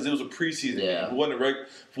packed because it was a preseason game. It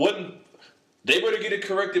wasn't. They better get it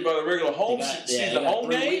corrected by the regular home season home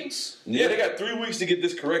games. Yeah, they got 3 weeks to get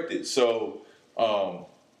this corrected. So,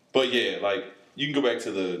 but yeah, like you can go back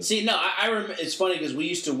to the. See, no, I remember. It's funny because we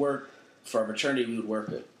used to work for our fraternity. We would work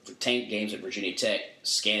for tank games at Virginia Tech,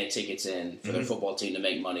 scanning tickets in for their football team to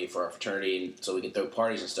make money for our fraternity, and so we could throw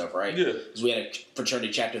parties and stuff, right? Yeah. Because we had a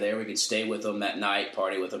fraternity chapter there. We could stay with them that night,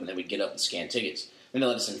 party with them, and then we'd get up and scan tickets. And they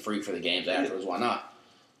let us in free for the games afterwards. Why not?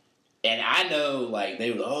 And I know, like, they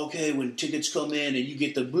were like, okay, when tickets come in and you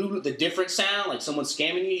get the different sound, like someone's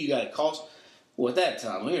scamming you, you got to call. Well, at that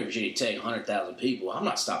time, we were in Virginia Tech, 100,000 people. I'm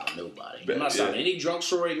not stopping nobody. I'm not stopping any drunk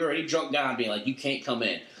sorority or any drunk guy and being like, you can't come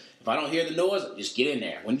in. If I don't hear the noise, just get in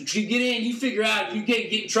there. When you get in, you figure out if you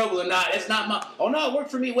get in trouble or not. It's not my. Oh no, it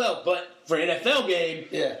worked for me well. But for an NFL game,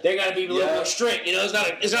 they got to be a little more strict. You know,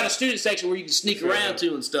 it's not a student section where you can sneak around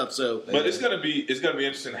to and stuff. So, but it's gonna be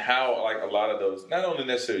interesting how like a lot of those, not only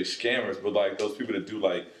necessarily scammers, but like those people that do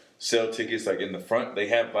like sell tickets like in the front, they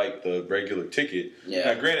have like the regular ticket.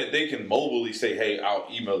 Yeah. Now, granted, they can mobilely say, "Hey, I'll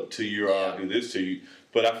email it to you or I'll do this to you."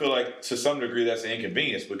 But I feel like to some degree that's an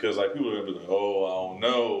inconvenience because like people are gonna be like, "Oh, I don't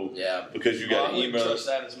know," because you got to email. Trust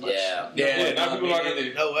that as much. Now people are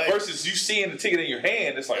like, "No way." Versus you seeing the ticket in your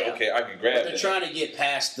hand, it's like, okay, I can grab it. They're trying to get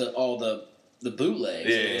past all the bootlegs.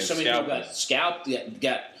 Yeah, so many people got scalped.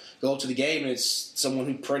 Go up to the game and it's someone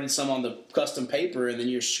who printed some on the custom paper, and then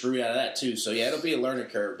you're screwed out of that too. So yeah, it'll be a learning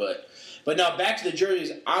curve. But now back to the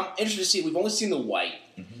jerseys. I'm interested to see. We've only seen the white.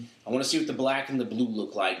 Mm-hmm. I want to see what the black and the blue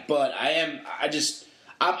look like. But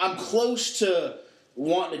I'm close to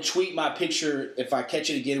wanting to tweet my picture if I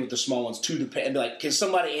catch it again with the small ones and be like, can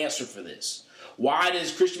somebody answer for this? Why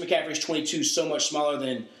does Christian McCaffrey's 22 so much smaller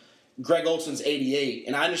than Greg Olson's 88,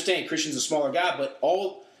 and I understand Christian's a smaller guy, but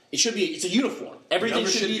it's a uniform. Everything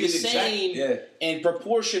should be the same and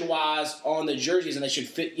proportion-wise on the jerseys, and they should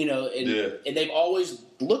fit, and they've always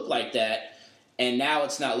looked like that, and now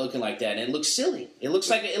it's not looking like that, and it looks silly. It looks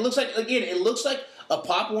like a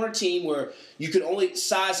Pop Warner team where you could only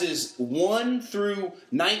sizes 1 through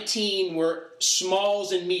 19 were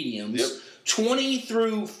smalls and mediums, 20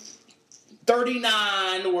 through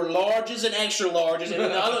 39 were larges and extra larges, and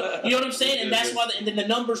the other, you know what I'm saying? And that's why, and then the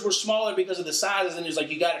numbers were smaller because of the sizes, and it was like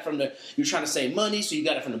you got it from you're trying to save money, so you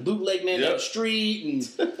got it from the bootleg man down the street. And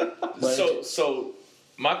so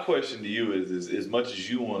my question to you is as much as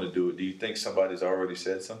you want to do it, do you think somebody's already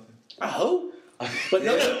said something? I hope. But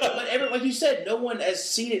like you said, no one has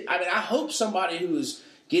seen it. I mean, I hope somebody who is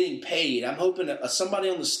getting paid, I'm hoping somebody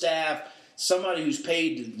on the staff, somebody who's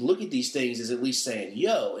paid to look at these things is at least saying,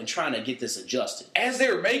 yo, and trying to get this adjusted. As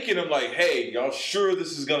they're making them like, hey, y'all sure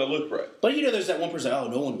this is going to look right? But there's that one person, no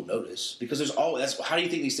one will notice. Because how do you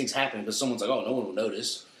think these things happen? Because someone's like, no one will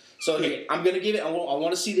notice. So, okay, I'm going to give it, I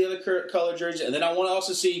want to see the other color jersey, and then I want to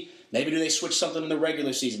also see, maybe do they switch something in the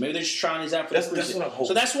regular season? Maybe they're just trying these out for the preseason. That's what I'm hoping.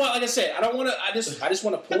 So that's why, like I said, I just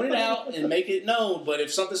want to point it out and make it known, but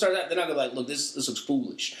if something starts out, then I'll go like, look, this looks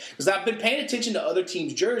foolish. Because I've been paying attention to other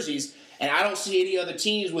teams' jerseys, and I don't see any other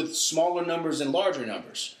teams with smaller numbers and larger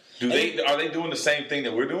numbers. Are they doing the same thing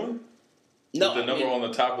that we're doing? No. With the number on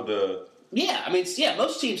the top of the... Yeah,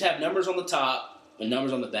 most teams have numbers on the top, and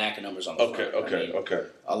numbers on the back, and numbers on the front. Okay.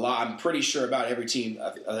 A lot. I'm pretty sure about every team.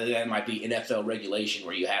 I think that might be NFL regulation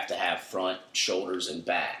where you have to have front, shoulders, and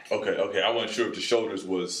back. Okay. I wasn't sure if the shoulders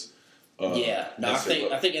was. I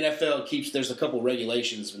think NFL keeps. There's a couple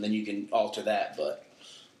regulations, and then you can alter that. But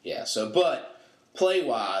but play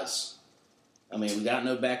wise, we got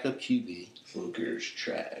no backup QB. Will Greer's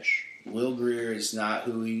trash. Will Grier is not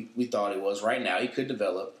who we thought he was. Right now, he could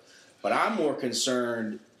develop, but I'm more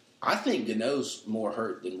concerned. I think Gano's more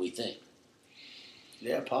hurt than we think.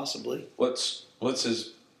 Yeah, possibly. What's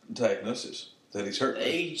his diagnosis that he's hurt?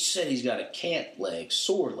 They said he's got a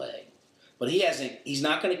sore leg, but he's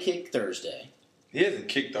not going to kick Thursday. He hasn't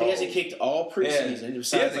kicked all. He hasn't kicked all preseason.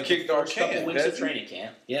 He hasn't kicked all couple weeks of training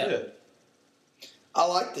camp. Yeah. I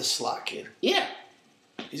like this slot kid. Yeah.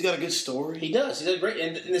 He's got a good story. He does. He's a great.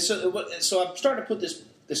 And so I'm starting to put this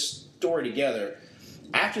story together.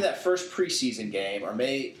 After that first preseason game,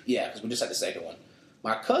 because we just had the second one,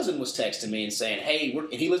 my cousin was texting me and saying, hey,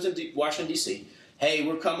 he lives in Washington, D.C., hey,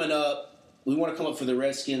 we're coming up. We want to come up for the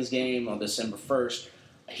Redskins game on December 1st.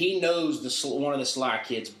 He knows one of the Sly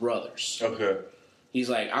kid's brothers. Okay. He's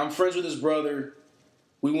like, I'm friends with his brother.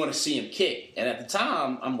 We want to see him kick. And at the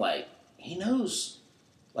time, I'm like, he knows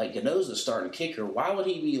the starting kicker. Why would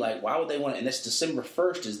they want to, and this December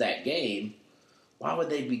 1st is that game. Why would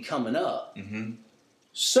they be coming up? Mm-hmm.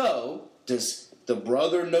 So, does the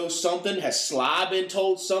brother know something? Has Sly been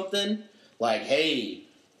told something? Like, hey.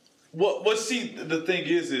 Well, see, the thing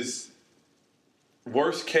is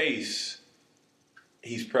worst case,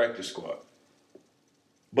 he's practice squad.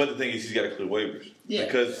 But the thing is, he's got to clear waivers. Yeah.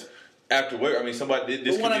 Because after waivers, somebody did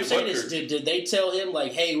this. But what I'm saying is, did they tell him,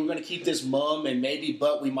 like, hey, we're going to keep this mum and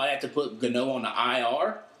but we might have to put Gano on the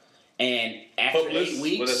IR? And after 8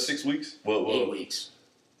 weeks. Was that 6 weeks? 8 weeks.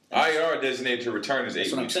 IR designated to return is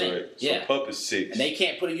 8 weeks, right? Yeah. So PUP is 6. And they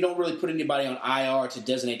can't you don't really put anybody on IR to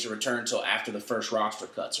designate to return until after the first roster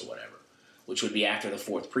cuts or whatever, which would be after the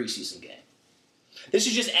 4th preseason game. This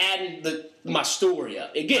is just adding my story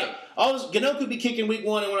up. Again, Gano could be kicking week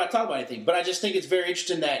 1 and we're not talking about anything, but I just think it's very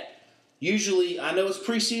interesting that usually, I know it's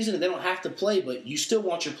preseason and they don't have to play, but you still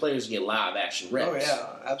want your players to get live action reps. Oh,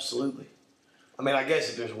 yeah, absolutely. I guess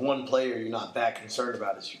if there's one player you're not that concerned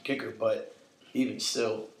about, it's your kicker, but even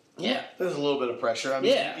still. Yeah. There's a little bit of pressure.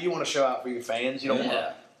 You want to show out for your fans. You don't want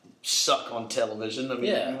to suck on television.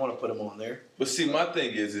 You want to put them on there. But see, my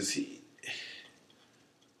thing is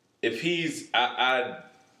if he's, I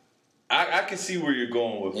can see where you're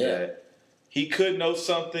going with that. He could know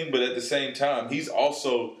something, but at the same time, he's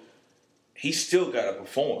still got to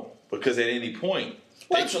perform because at any point.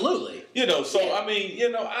 Well, absolutely. I don't know.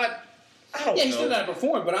 Yeah, he's still got to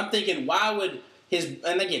perform, but I'm thinking, why would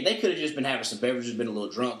and again, they could have just been having some beverages, been a little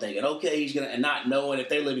drunk, thinking, okay, he's going to, and not knowing if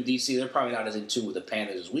they live in D.C., they're probably not as in tune with the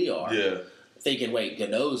Panthers as we are. Yeah. Thinking, wait,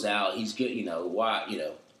 Gano's out, he's good, why,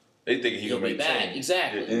 They think he'll be back. Team.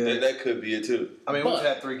 Exactly. Yeah. That could be it, too. We've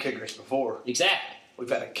had 3 kickers before. Exactly. We've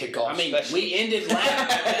had a kickoff. We ended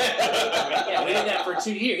last. We did that for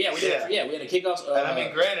 2 years. Yeah, we did. We had a kickoff.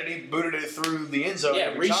 And granted, he booted it through the end zone. Yeah,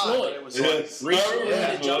 every Reese time, Lloyd. It was Reese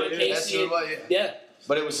Lloyd, John Casey. Yeah.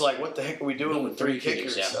 But it was like, what the heck are we doing with three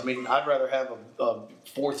kickers? Yeah. I mean, I'd rather have a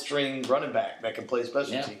fourth-string running back that can play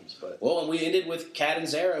special teams. But and we ended with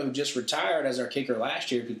Catanzaro, who just retired as our kicker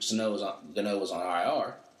last year because Gano was on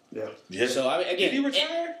IR. Yeah. So, I mean, again. Did he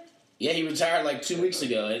retire? Yeah, he retired like 2 weeks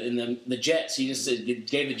ago. And then the Jets, he just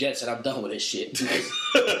gave the Jets, said, I'm done with this shit.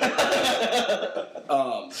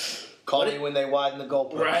 Call me when they widen the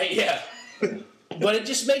goalpost. Right, yeah. But it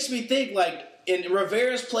just makes me think, like, and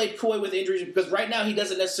Rivera's played coy with injuries because right now he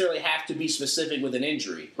doesn't necessarily have to be specific with an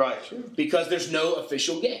injury. Right, sure. Because there's no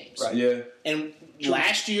official games. Right. Yeah. And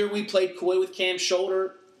last year we played coy with Cam's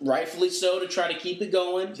shoulder, rightfully so, to try to keep it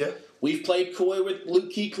going. Yeah. We've played coy with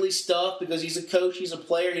Luke Kuechly's stuff because he's a coach, he's a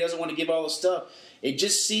player, he doesn't want to give all the stuff. It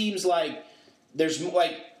just seems like there's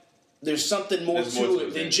something more to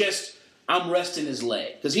it than just I'm resting his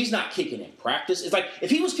leg because he's not kicking in practice. It's like if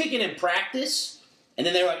he was kicking in practice and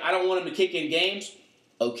then they were like, I don't want him to kick in games.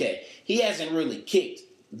 Okay, he hasn't really kicked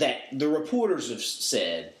that the reporters have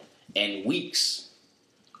said in weeks.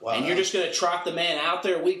 Wow. And you're just going to trot the man out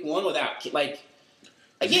there week one without like.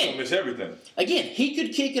 Again, miss everything. Again, he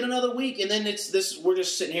could kick in another week, and then it's this. We're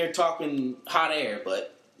just sitting here talking hot air,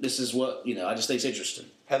 but this is what I just think it's interesting.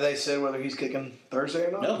 Have they said whether he's kicking Thursday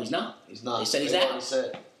or not? No, he's not. He's not. They said he's out.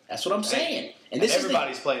 Said. That's what I'm saying. And this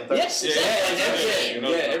everybody's playing Thursday. Yes,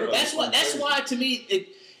 exactly. Everybody's That's why to me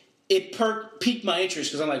it piqued my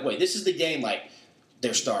interest because I'm like, wait, this is the game. Like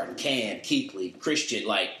they're starting Cam, Kuechly, Christian,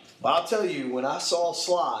 like. Well, I'll tell you, when I saw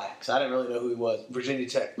Sly, because I didn't really know who he was, Virginia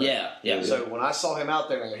Tech. Right? Yeah. So when I saw him out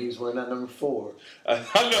there, he was wearing that number 4. I know.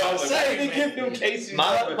 I was like, why did they give him Casey's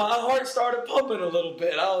number? My heart started pumping a little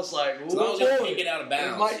bit. I was like, as long as they can't get out of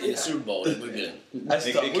bounds in the Super Bowl, then we're good.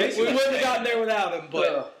 That's tough. We wouldn't have gotten there without him,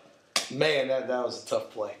 but man, that was a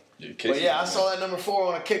tough play. Yeah, but I saw that number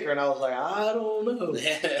 4 on a kicker, and I was like, I don't know.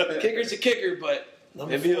 Kicker's a kicker, but.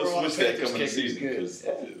 Maybe he'll switch that coming season because,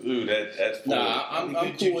 that's Nah, I'm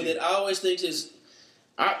cool with it. I always think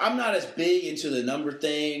I'm not as big into the number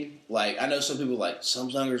thing. Like, I know some people like some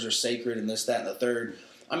numbers are sacred and this, that, and the third.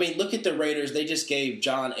 I mean, look at the Raiders. They just gave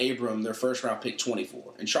John Abram their first round pick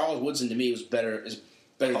 24, and Charles Woodson to me was better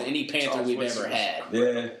than any Panther we've ever had.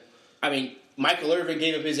 Yeah. I mean, Michael Irvin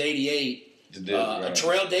gave up his 88.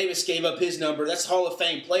 Terrell Davis gave up his number. That's Hall of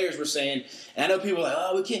Fame players were saying. And I know people are like,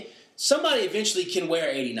 oh, we can't. Somebody eventually can wear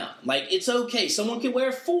 89. Like, it's okay. Someone can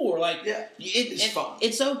wear 4. Like, it's fine.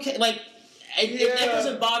 It's okay. Like, that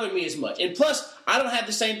doesn't bother me as much. And plus, I don't have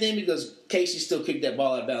the same thing because Casey still kicked that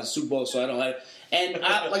ball out of bounds in the Super Bowl, so I don't have it. And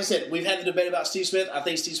like I said, we've had the debate about Steve Smith. I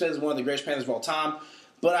think Steve Smith is one of the greatest Panthers of all time.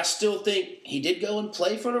 But I still think he did go and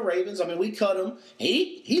play for the Ravens. I mean, we cut him.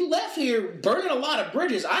 He left here burning a lot of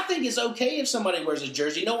bridges. I think it's okay if somebody wears his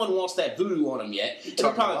jersey. No one wants that voodoo on him yet.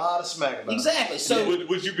 Talking a lot of smack about exactly. It. So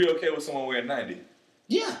would you be okay with someone wearing 90?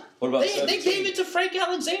 Yeah. What about they gave it to Frank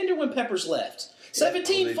Alexander when Peppers left.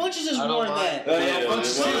 17 Funches has worn that.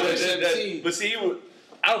 But see,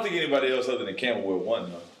 I don't think anybody else other than Campbell would wear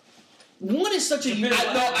 1 though. 1 is such a depends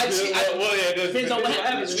on what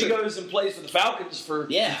happens. If he goes and plays for the Falcons for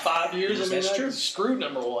 5 years, I mean, that's true. Screwed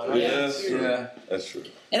number 1. Yeah, that's true.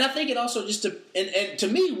 And I think it also just and to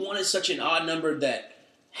me 1 is such an odd number that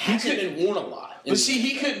hasn't been worn a lot. But see,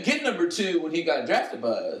 he couldn't get number 2 when he got drafted by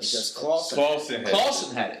us. Because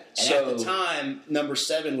Clausen had it. And at the time, number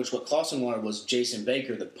 7, which what Clausen wanted was Jason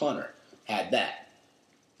Baker, the punter, had that.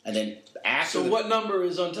 And then after So what number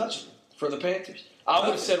is untouchable for the Panthers? I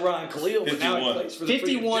would have said Ryan Khalil, but now he plays for the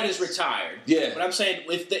 51 is retired. Yeah. But I'm saying,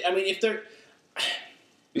 if they're...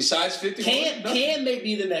 Besides 51? Cam may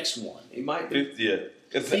be the next one. He might be.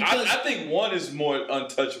 I think 1 is more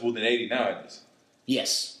untouchable than 89 is.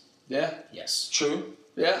 Yes. Yeah. Yes. True.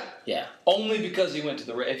 Yeah. Yeah. Only because he went to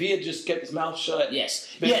the Ravens. If he had just kept his mouth shut,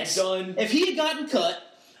 done. If he had gotten cut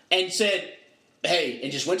and said, hey,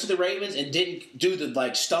 and just went to the Ravens and didn't do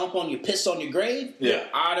the stomp on your piss on your grave,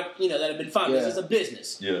 I'd have, that'd have been fine because it's a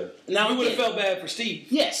business. Yeah. Now we would have felt bad for Steve.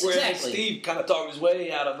 Yes, whereas exactly. Steve kind of talked his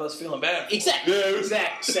way out of us feeling bad for him. Exactly. Yeah,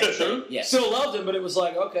 exactly. True. Yes. Still loved him, but it was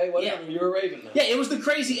like, okay, whatever. You're a Raven now. Yeah, it was the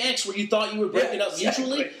crazy ex where you thought you were breaking up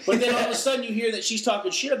mutually, but then all of a sudden you hear that she's talking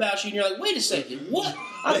shit about you, and you're like, wait a second, what?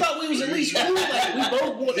 I thought we was at least cool. Like, we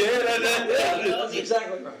both wanted that's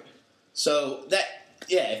exactly right. So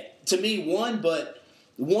to me, 1, but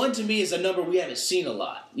 1 to me is a number we haven't seen a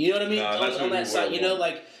lot. You know what I mean? On that side,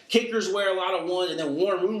 like kickers wear a lot of 1, and then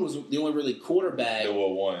Warren Moon was the only really quarterback. They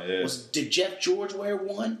wore 1. Yeah. Did Jeff George wear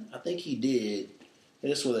 1? I think he did.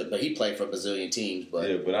 But he played for a bazillion teams. But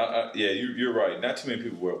you're right. Not too many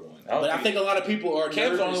people wear 1. I think a lot of people are.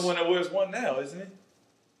 Cam's the only one that wears 1 now, isn't he?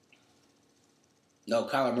 No,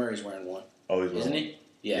 Kyler Murray's wearing 1. Oh, he's wearing isn't he?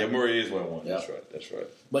 Yeah, Murray is wearing one. Yep. That's right.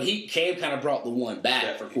 But Cam kind of brought the one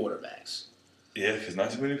back for quarterbacks. Yeah, because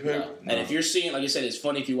not too many people. No. And if you're seeing, like I said, it's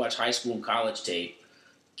funny if you watch high school and college tape,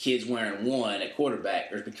 kids wearing one at quarterback,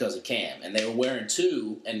 it's because of Cam. And they were wearing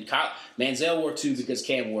two, and Manziel wore two because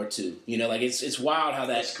Cam wore two. It's wild how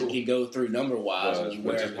that can go through number-wise when you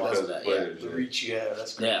wear it because of that. The reach you have,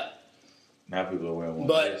 that's great. Yeah. Now people are wearing one.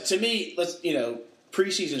 But to me,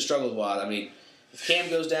 preseason struggles-wise, if Cam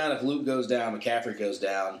goes down, if Luke goes down, McCaffrey goes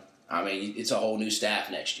down, it's a whole new staff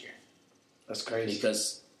next year. That's crazy.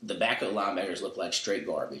 Because the backup linebackers look like straight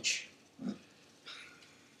garbage.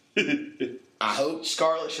 I hope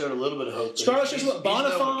Scarlett showed a little bit of hope. Scarlett showed some hope.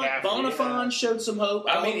 Bonifon showed some hope.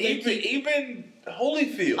 Even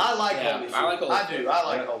Holyfield. I like Holyfield. I like Holyfield. I do. I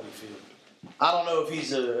like Holyfield. I don't know if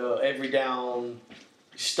he's a every down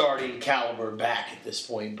starting caliber back at this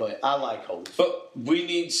point, but I like Holyfield. But we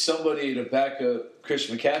need somebody to back up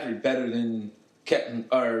Christian McCaffrey better than Cameron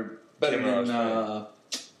Artis-Payne.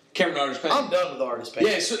 I'm done with Artis-Payne.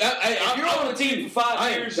 Yeah, so if you're on the team for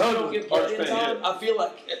 5 years, you don't get playing time. I feel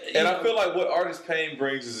like, I feel like what Artis-Payne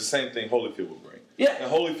brings is the same thing Holyfield will bring. Yeah,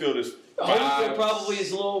 and Holyfield is. Holyfield probably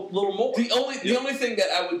is a little more. The only thing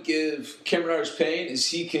that I would give Cameron Artis-Payne is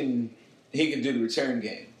he can do the return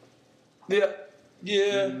game. Yeah.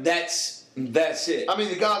 That's it.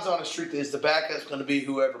 The God's honest truth is the backup's going to be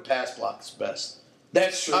whoever pass blocks best.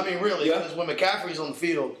 That's true. Really, because when McCaffrey's on the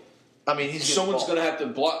field, someone's going to have to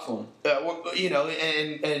block for him.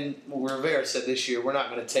 And Rivera said this year we're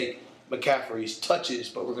not going to take McCaffrey's touches,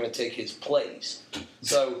 but we're going to take his plays.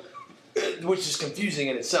 So, which is confusing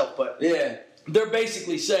in itself, but yeah, they're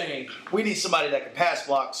basically saying we need somebody that can pass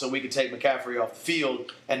block so we can take McCaffrey off the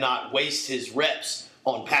field and not waste his reps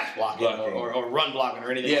on pass blocking or run blocking or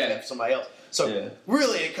anything like that for somebody else. So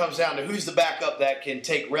really, it comes down to who's the backup that can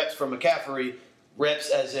take reps from McCaffrey. Reps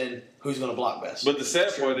as in who's going to block best. But the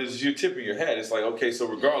sad part is you're tipping your hat. It's like, okay, so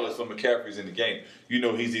regardless when McCaffrey's in the game,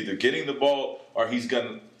 he's either getting the ball or he's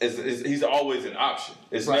always an option.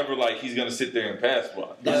 It's never like he's going to sit there and pass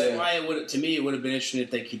block. That's why it would have been interesting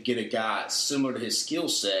if they could get a guy similar to his skill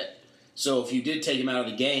set. So if you did take him out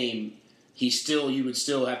of the game, you would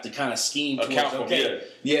still have to kind of scheme towards,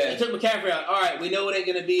 you took McCaffrey out. All right, we know it ain't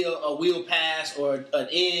going to be a wheel pass or an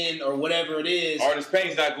in or whatever it is.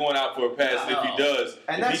 Artis-Payne's not going out for a pass. No. If he does,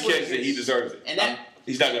 if he catches it, he deserves it. And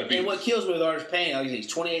he's not going to be. And what kills me with Artis-Payne, he's a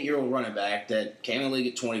 28-year-old running back that came in the league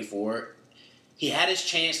at 24. He had his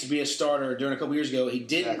chance to be a starter during a couple years ago. He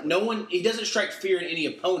didn't. Exactly. He doesn't strike fear in any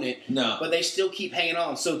opponent. No. But they still keep hanging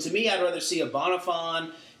on. So to me, I'd rather see a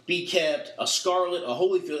Bonifon be kept, a Scarlett, a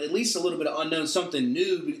Holyfield, at least a little bit of unknown, something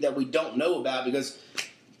new that we don't know about. Because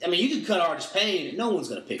you could cut Artis-Payne and no one's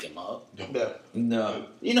going to pick him up. No.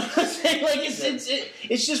 You know what I'm saying?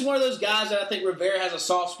 It's just one of those guys that I think Rivera has a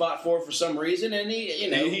soft spot for some reason, and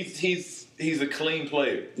he's a clean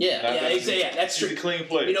player. That's true. He's a clean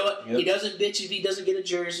player. You know what? Yep. He doesn't bitch if he doesn't get a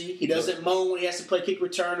jersey. He doesn't moan when he has to play kick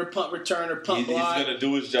return or punt block. He's going to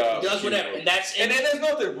do his job. He does whatever. And there's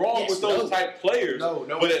nothing wrong with those type players. No.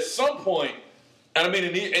 But at some point, and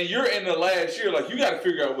you're in the last year, you got to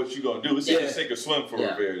figure out what you're going to do. It's either sink or swim for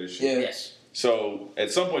Rivera this year. Yeah. Yes. So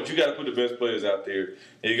at some point, you got to put the best players out there,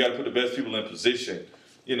 and you got to put the best people in position.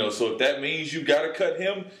 So if that means you got to cut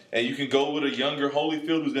him, and you can go with a younger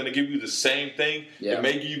Holyfield who's going to give you the same thing, and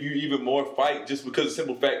may give you even more fight, just because of the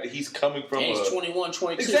simple fact that he's coming from. And he's 21,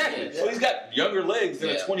 22. Exactly. Yeah. So he's got younger legs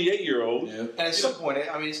than a 28-year-old. Yeah. And at some point,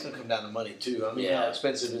 it's going to come down to money too. How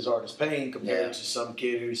expensive is Artis-Payne compared to some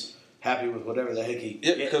kid who's happy with whatever the heck he?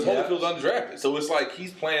 Yeah, because Holyfield's undrafted, so it's like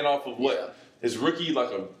he's playing off of what his rookie,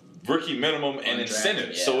 like a rookie minimum and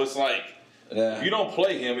incentives. Yeah. So it's like if you don't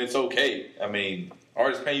play him, it's okay.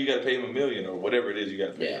 Artis-Payne, you got to pay him $1 million or whatever it is you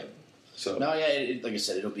got to pay him. So like I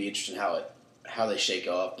said, it'll be interesting how they shake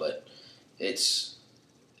off, but it's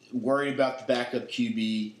worried about the backup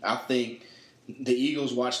QB. I think the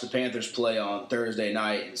Eagles watched the Panthers play on Thursday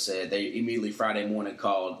night and said they immediately Friday morning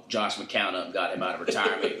called Josh McCown up and got him out of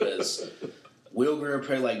retirement because Will Greer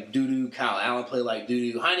played like doo-doo, Kyle Allen played like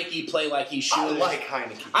doo-doo, Heineke played like he should. I like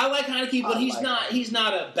Heineke, but he's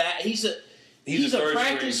not a bad. He's a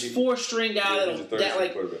practice 4-string guy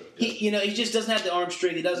he just doesn't have the arm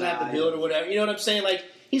strength. He doesn't have the build or whatever. You know what I'm saying?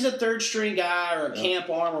 He's a 3rd-string guy or a camp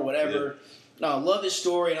arm or whatever. No, love his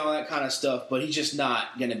story and all that kind of stuff, but he's just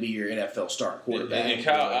not going to be your NFL starting quarterback. And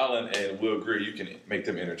Kyle Allen and Will Greer, you can make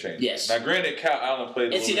them interchangeable. Yes. Now, granted, Kyle Allen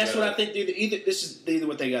played. And see, that's what I think. This is either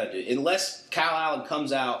what they got to do. Unless Kyle Allen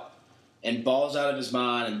comes out and balls out of his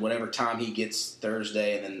mind, and whatever time he gets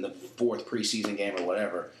Thursday, and then the 4th preseason game or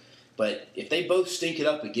whatever. But if they both stink it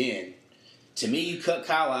up again, to me, you cut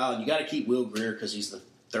Kyle Allen. You got to keep Will Greer because he's the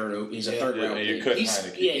He's a third round pick.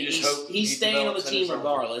 He's staying on the team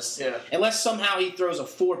regardless. Yeah. Unless somehow he throws a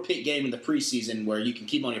 4-pick game in the preseason where you can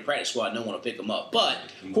keep him on your practice squad, no one will pick him up. But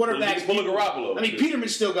quarterbacks,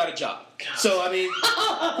 Peterman's still got a job. God. So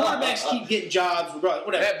quarterbacks keep getting jobs regardless.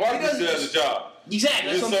 Whatever. Matt Barkley still has a job.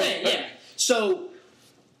 Exactly. That's what I'm saying. Yeah. So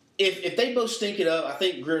if they both stink it up, I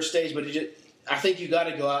think Greer stays. But I think you got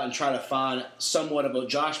to go out and try to find somewhat of a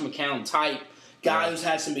Josh McCown type. Guy who's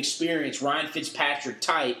had some experience, Ryan Fitzpatrick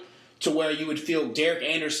type, to where you would feel Derek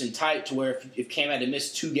Anderson type, to where if Cam had to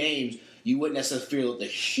miss 2 games, you wouldn't necessarily feel the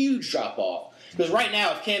huge drop off. Because right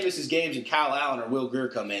now, if Cam misses games and Kyle Allen or Will Grier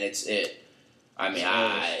come in, it's it. I mean,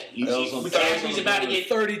 McCaffrey's about to get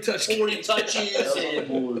 40 touches, and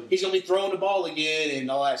he's going to be throwing the ball again and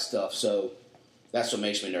all that stuff. So that's what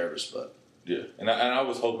makes me nervous. But yeah, and I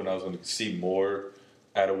was hoping I was going to see more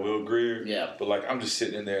out of Will Grier. Yeah. But, I'm just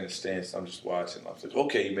sitting in there in the stands. I'm just watching. I was like,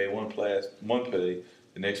 okay, he made one play. The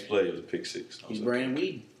next play was a pick 6. He's Brandon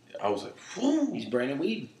Weeden. I was like, whew. He's Brandon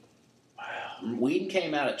Weeden. Wow. Weeden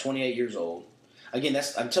came out at 28 years old. Again,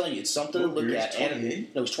 I'm telling you, it's something to look at.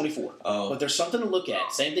 28? No, it was 24. Oh. But there's something to look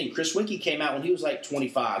at. Same thing. Chris Winkie came out when he was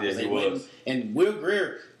 25. Yeah, he was. And Will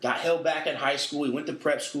Grier got held back in high school. He went to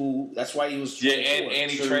prep school. That's why he was 24. Yeah,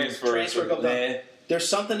 and he transferred. There's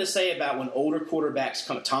something to say about when older quarterbacks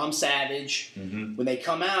come. Tom Savage, when they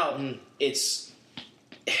come out, it's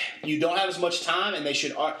you don't have as much time, and they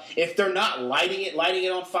should. If they're not lighting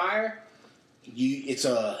it on fire, it's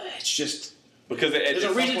just because there's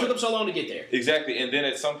a reason it took them so long to get there. Exactly, and then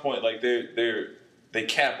at some point, they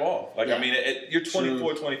cap off. You're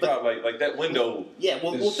 24, 25, like that window. Yeah,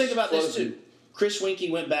 we'll think about this too. Chris Winkie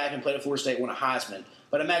went back and played at Florida State, won a Heisman.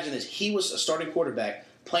 But imagine this: he was a starting quarterback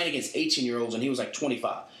playing against 18-year-olds, and he was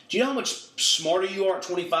 25. Do you know how much smarter you are at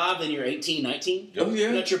 25 than you're 18, 19? Oh,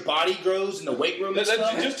 yeah. That your body grows in the weight room and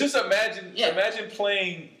stuff? Just imagine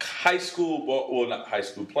playing high school ball. Well, not high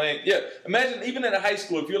school. Imagine even in high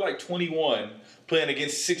school, if you're 21, playing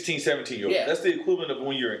against 16, 17-year-olds. Yeah. That's the equivalent of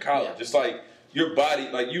when you're in college. Yeah. It's your body,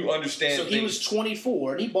 you understand. So he was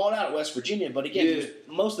 24, and he balled out at West Virginia. But again,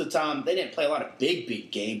 most of the time, they didn't play a lot of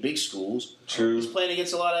big schools. True. He was playing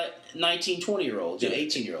against a lot of 19, 20-year-olds and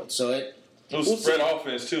 18-year-olds. So it was spread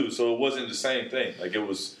offense, too, so it wasn't the same thing. It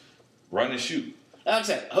was run and shoot. Like I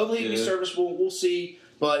said, hopefully he can be serviceable. We'll see.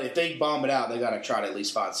 But if they bomb it out, they got to try to at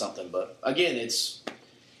least find something. But again, it's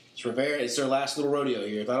Rivera. It's their last little rodeo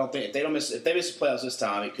here. If they miss the playoffs this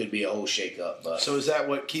time, it could be a whole shakeup. But so is that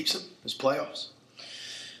what keeps them? Is playoffs?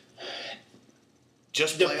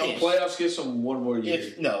 Just playoffs. Playoffs gets them one more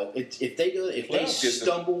year. If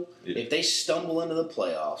they stumble into the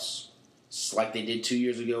playoffs, like they did 2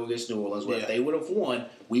 years ago against New Orleans, where if they would have won,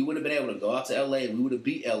 we would have been able to go out to LA. We would have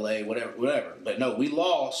beat LA, whatever. But no, we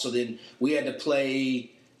lost. So then we had to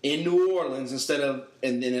play in New Orleans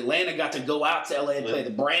and then Atlanta got to go out to LA and play the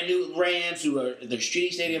brand new Rams, who are their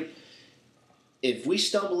shitty stadium. If we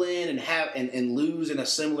stumble in and lose in a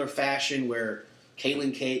similar fashion where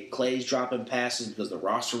Kalen Clay's dropping passes because the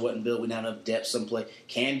roster wasn't built, we not enough depth someplace,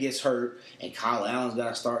 Cam gets hurt, and Kyle Allen's got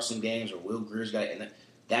to start some games, or Will Grier's got to, and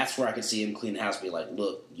that's where I could see him clean house, be like,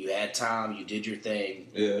 look, you had time, you did your thing,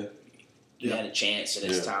 you had a chance,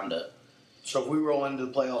 and it's time to. So if we roll into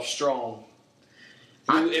the playoffs strong.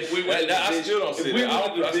 I still don't see that.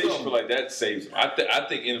 I still don't feel like that saves him. I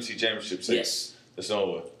think NFC Championship saves him. Yes. That's the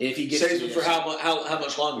only way. If he gets saves him for how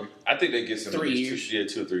much longer? I think that gets him 3 years.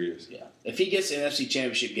 2 or 3 years. Yeah. If he gets an NFC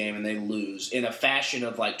Championship game and they lose in a fashion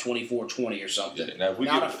of 24-20 or something, not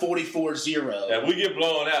a 44-0. Now, if we get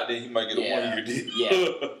blown out, then he might get a 1-year deal.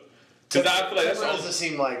 Yeah. Because I feel like that doesn't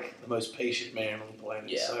seem like the most patient man on the planet.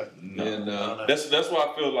 Yeah. So. No. That's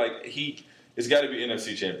why I feel like it's got to be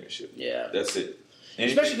NFC Championship. Yeah. That's it.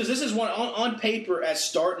 Especially because this is one on paper as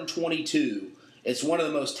starting 22. It's one of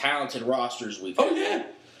the most talented rosters we've had. Oh yeah,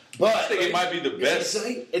 but I think it might be the best.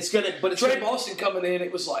 It's gonna. But Trey Boston coming in,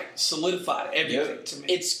 it was solidified everything to me.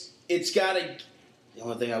 It's got to. The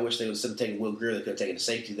only thing I wish they would instead of taking Will Grier, they could have taken a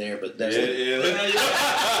safety there. But that's you're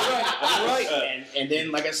right. And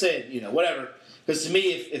then, like I said, whatever. Because to me,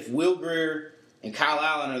 if Will Grier and Kyle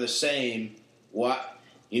Allen are the same, what?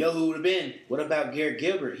 You know who would have been? What about Garrett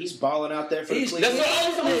Gilbert? He's balling out there for the Cleveland.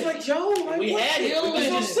 That's what I was like, Joe. We had him.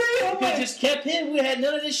 We just kept him. We had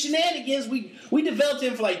none of this shenanigans. We developed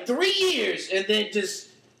him for 3 years and then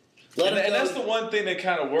just let him go. And that's the one thing that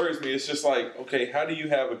kind of worries me. It's just okay, how do you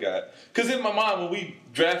have a guy? Because in my mind, when we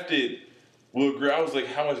drafted Will Grier, I was like,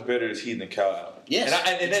 how much better is he than Kyle Allen? Yes.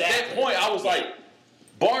 And at that point, I was like,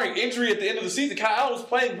 barring injury at the end of the season, Kyle Allen was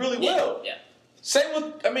playing really well. Yeah. Same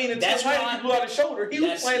with, until Heineke blew out his shoulder, he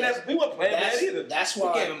wasn't playing that either. That's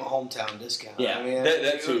why we gave him a hometown discount. Yeah, I mean,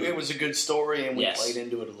 it was a good story, and we played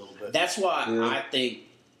into it a little bit. That's why I think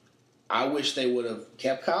I wish they would have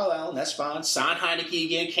kept Kyle Allen. That's fine. Signed Heineke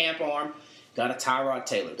again, camp arm. Got a Tyrod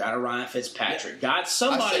Taylor. Got a Ryan Fitzpatrick. Got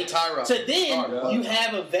somebody. So then you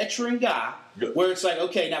have a veteran guy where it's like,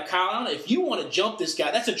 okay, now Kyle Allen, if you want to jump this guy,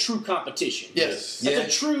 that's a true competition. Yes. That's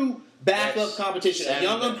a true backup competition. Savvy a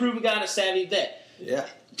young, unproven guy and a savvy vet. Yeah.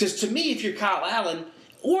 Because to me, if you're Kyle Allen,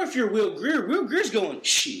 or if you're Will Greer's going,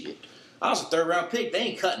 shit, I was a third-round pick. They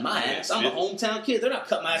ain't cutting my ass. I'm a hometown kid. They're not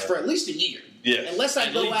cutting my ass for at least a year. Yes. Unless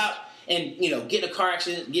I go out and, get in a car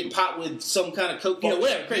accident, get popped with some kind of coke,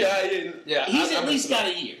 whatever. Crazy. Yeah. He's at least got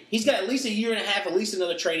a year. He's got at least a year and a half, at least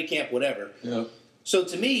another training camp, whatever. Yeah. So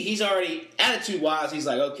to me, he's already, attitude-wise, he's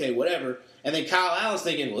like, okay, whatever. And then Kyle Allen's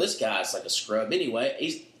thinking, well, this guy's like a scrub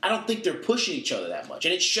anyway. I don't think they're pushing each other that much.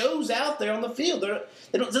 And it shows out there on the field.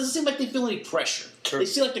 It doesn't seem like they feel any pressure. True. They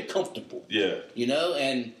feel like they're comfortable. Yeah.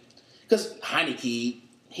 And because Heineke,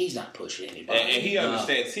 he's not pushing anybody. And he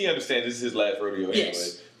understands. He understands this is his last rodeo anyway.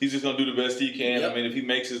 Yes. He's just going to do the best he can. Yep. I mean, if he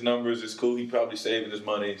makes his numbers, it's cool. He's probably saving his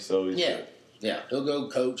money. So he's good. Yeah. He'll go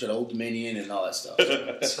coach at Old Dominion and all that stuff.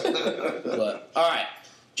 But, all right.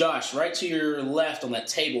 Josh, right to your left on that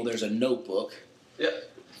table, there's a notebook. Yep.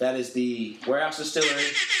 That is the Warehouse Distillery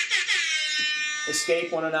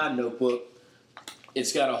Escape 109 notebook.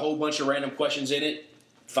 It's got a whole bunch of random questions in it.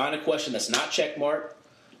 Find a question that's not checkmarked.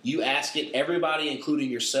 You ask it. Everybody, including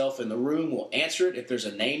yourself in the room, will answer it. If there's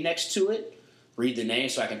a name next to it, read the name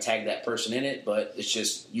so I can tag that person in it. But it's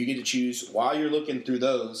just, you get to choose. While you're looking through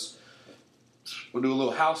those, we'll do a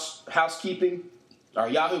little housekeeping. Our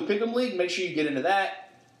Yahoo Pick'em League, make sure you get into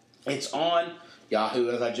that. It's on Yahoo,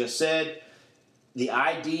 as I just said. The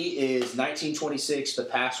ID is 1926. The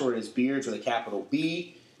password is Beards with a capital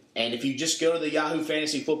B. And if you just go to the Yahoo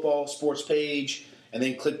Fantasy Football Sports page and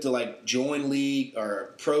then click to join league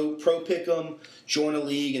or pro pick'em, join a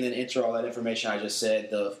league, and then enter all that information I just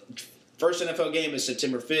said. The first NFL game is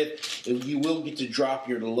September 5th. You will get to drop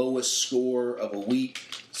your lowest score of a week.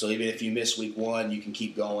 So even if you miss week 1, you can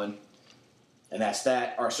keep going. And that's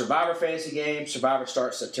that. Our Survivor Fantasy game, Survivor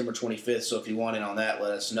starts September 25th. So if you want in on that,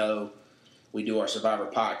 let us know. We do our Survivor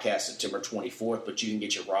podcast September 24th, but you can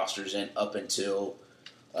get your rosters in up until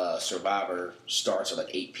Survivor starts at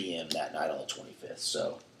 8 p.m. that night on the 25th.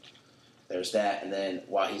 So there's that. And then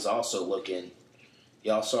while he's also looking,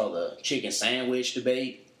 y'all saw the chicken sandwich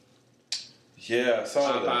debate. Yeah, I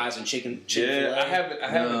saw Popeyes and chicken. Yeah, I haven't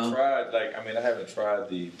tried. I haven't tried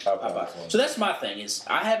the Popeyes one. So that's my thing is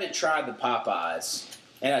I haven't tried the Popeyes.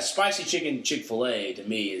 And a spicy chicken Chick-fil-A, to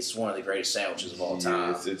me, is one of the greatest sandwiches of all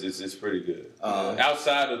time. It's pretty good.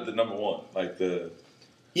 Outside of the number one, but this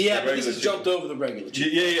has jumped over the regular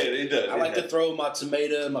chicken. Yeah, it does. I like to throw my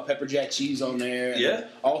tomato, my pepper jack cheese on there. And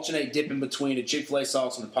alternate dipping between the Chick-fil-A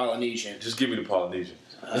sauce and the Polynesian. Just give me the Polynesian.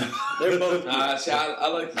 They're both. See, I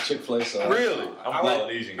like the Chick-fil-A sauce. Really? I'm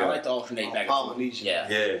Polynesian guy. I like to alternate back. Polynesian.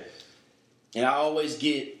 Yeah. And I always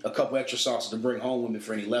get a couple extra sauces to bring home with me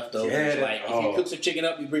for any leftovers. If you cook some chicken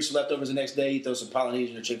up, you bring some leftovers the next day, you throw some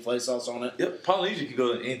Polynesian or Chick-fil-A sauce on it. Yep, Polynesian can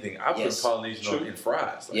go to anything. I put Polynesian on in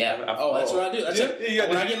fries. That's what I do. That's it.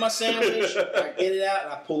 When I get my sandwich, I get it out,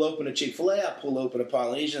 and I pull open a Chick-fil-A, I pull open a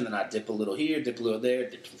Polynesian, and then I dip a little here, dip a little there,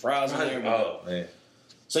 dip some fries in there. Oh, man.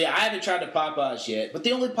 So, I haven't tried the Popeyes yet. But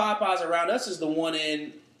the only Popeyes around us is the one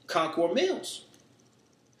in Concord Mills.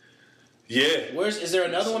 Yeah. Is there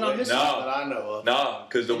another one I'm missing? No, that I know of. No,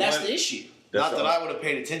 because that's the issue. Not that I would have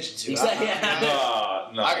paid attention to. Exactly.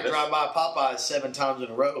 I could drive by Popeyes 7 times in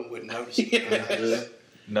a row and wouldn't notice.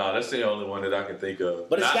 No, that's the only one that I can think of.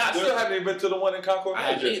 But I still haven't even been to the one in Concord.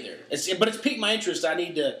 I haven't either. But it's piqued my interest. I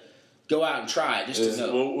need to go out and try it just to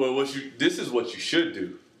know. Well, this is what you should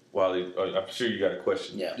do. Wally, I'm sure you got a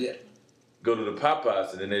question. Yeah. Go to the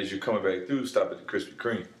Popeyes, and then as you're coming back through, stop at the Krispy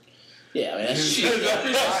Kreme. Yeah, I mean, that's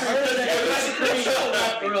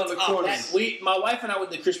cheap. My wife and I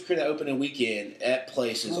went to the Krispy Kreme that opening weekend. That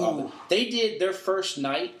place is awesome. They did their first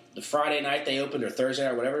night, the Friday night they opened, or Thursday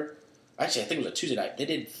night or whatever. Actually, I think it was a Tuesday night. They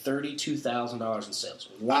did $32,000 in sales.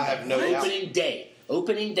 I have no doubt. Opening day.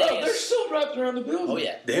 Oh, they're still wrapped around the building. Oh,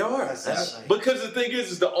 yeah. They are. Because the thing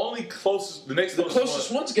is the only closest, the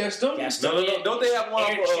closest one's Gastonia. No. Don't they have one?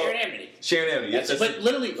 Sharon Amity. Sharon Amity, yes. But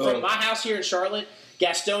literally, from my house here in Charlotte,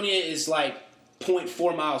 Gastonia is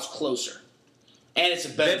 0.4 miles closer. And it's a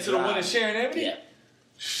better Than to the one in Sharon Amity? Yeah.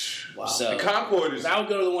 Wow. So, the Concord is... I would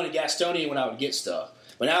go to the one in Gastonia when I would get stuff.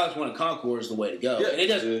 But now it's one in Concord is the way to go. Yeah. And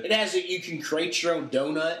it has you can create your own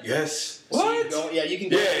donut. Yes. So What? you can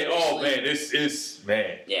go. Yeah. Oh man, it's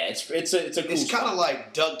man. Yeah, it's a cool It's kind of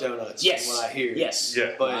like Duck Donuts. Yes. From what I hear. Yes.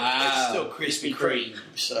 Yeah. But it's still Krispy Kreme.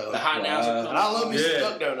 So the hot nows are and I love me some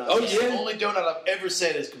Duck Donuts. Oh, It's yeah. the only donut I've ever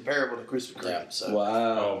said is comparable to Krispy Kreme. Yeah. So.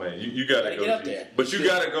 Wow. Oh man, you gotta go get up there. But you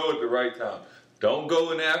gotta go at the right time. Don't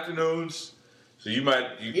go in the afternoons. So you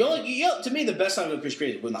might. to me, the best time to go to Krispy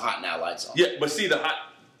Kreme is when the hot now lights on. Yeah, but see the hot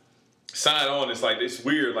sign on. It's like it's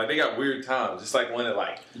weird. Like they got weird times. It's like when it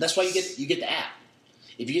like. That's why you get the app.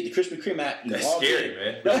 If you get the Krispy Kreme app, you That's log scary, in.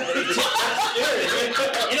 man. No, but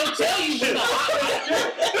it'll tell you when the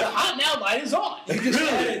hot now light is on. You just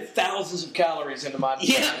added thousands of calories into my.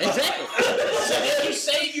 Yeah, exactly. So then you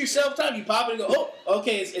save yourself time. You pop it and go, oh,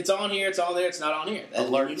 okay, it's on here, it's on there, it's not on here. That's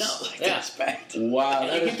Alerts. you know. Like, Yeah. that's bad. Wow.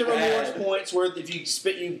 And you get the rewards points where if you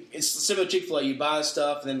it's similar to Chick-fil-A, you buy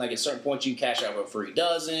stuff, and then like at certain points you can cash out for a free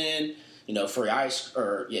dozen, free ice,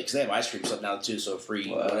 because they have ice cream stuff now too, so free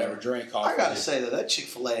whatever drink, coffee. I gotta say that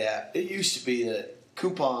Chick-fil-A app, it used to be that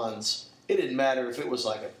coupons, it didn't matter if it was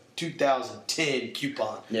like a 2010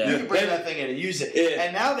 coupon. Yeah. You could bring that thing in and use it. Yeah.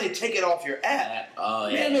 And now they take it off your app. Oh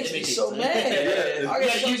yeah, Man, it makes me so mad. Yeah. I You get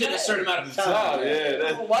gotta so use it mad. a certain amount of time. Oh yeah.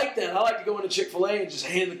 I don't like that. I like to go into Chick-fil-A and just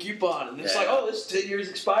hand the coupon, and it's Yeah. like, oh, this 10 years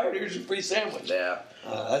expired. Here's your free sandwich. Yeah.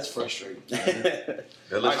 That's frustrating. That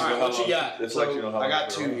lets All right, know what you got? That's So, like you know how I got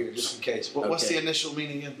long two they're here, just in case. What's Okay. the initial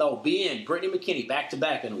meaning again? No, BN, Brittany McKinney, back to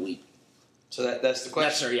back in a week. So that's the That's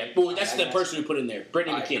question. her, yeah. Boy, that's I the got person who put in there.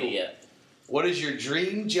 Brittany All right, McKinney, cool. yeah. What is your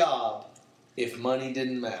dream job if money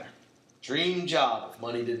didn't matter? Dream job if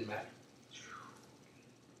money didn't matter.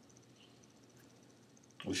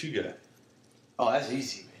 What you got? Oh, that's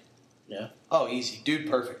easy, man. Yeah. Oh, easy. Dude,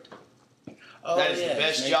 perfect. Oh, That is the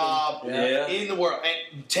best job Yeah. in the world.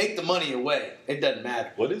 And take the money away. It doesn't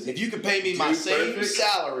matter. What is it? If you can pay me my Dude, same perfect.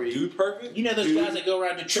 salary. Dude, perfect. You know those guys that go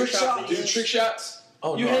around to trick shots? Do trick shots.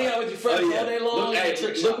 Oh You no. hang out with your friends all day long. Look, hey,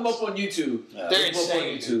 trick look them shots. up on YouTube. They're Look 'em up on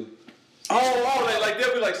insane. YouTube. Oh,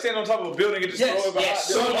 they'll be like standing on top of a building and just Yes, throw it behind.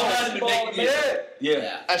 yes. throw it Throw it behind behind the the ball ball. and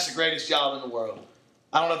Yeah. That's the greatest job in the world.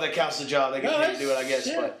 I don't know if that counts as a job. They get paid to do it, I guess.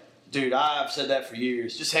 Yeah. But, dude, I've said that for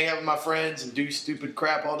years. Just hang out with my friends and do stupid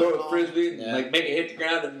crap all day Throw a long. frisbee, Yeah. like make it hit the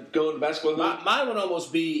ground and go in the basketball hoop. Mine would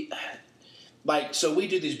almost be like, so we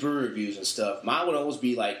do these brew reviews and stuff. Mine would almost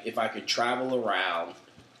be like if I could travel around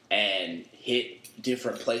and hit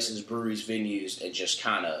different places, breweries, venues, and just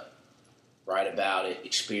kind of write about it,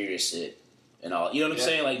 experience it, and all. You know what I'm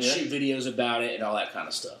saying? Like shoot videos about it and all that kind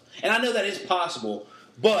of stuff. And I know that is possible,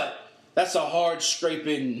 but that's a hard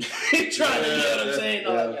scraping trying to, you know what I'm saying?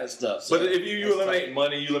 All that kind of stuff. So, But if you eliminate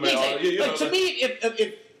money, you eliminate all. exactly. You Like, know, to me,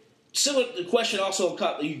 if similar the question also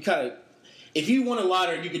you kind of. If you won a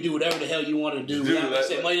lottery, you could do whatever the hell you want to do. Dude, Without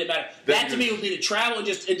saying money didn't matter. That to me would be to travel and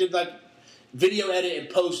just like video edit and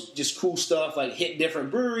post just cool stuff, like hit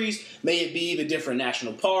different breweries, may it be even different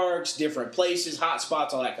national parks, different places, hot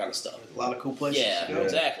spots, all that kind of stuff. A lot of cool places. Yeah, to go.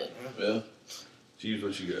 exactly. Yeah. Jeebs,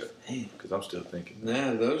 what you got? Because I'm still thinking.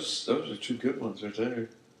 Nah, those are two good ones right there.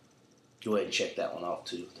 Go ahead and check that one off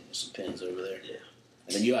too. There's some pins over there. Yeah.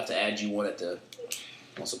 And then you have to add you one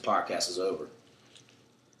once the podcast is over.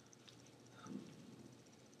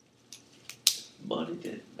 Money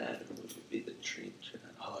didn't matter. Would be the dream job.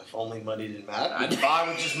 Oh, if only money didn't matter. I'd be fine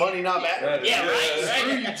with just money not matter. Yeah, right.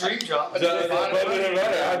 Screw your dream job. I'd Yeah, be fine with money money. didn't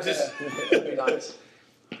matter. I just- That'd be nice.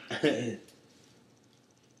 Man.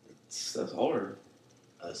 That's hard.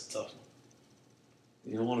 That's a tough one.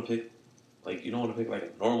 You don't want to pick like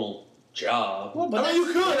a normal job. Well, I mean,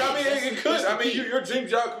 you could. I mean, that's- it could. that's the I mean, key. your dream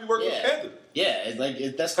job could be working Yeah. with Panthers. Yeah, it's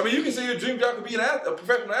like that's. I mean, you can say your dream job could be a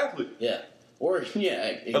professional athlete. Yeah, or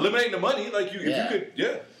Eliminating the money, like if you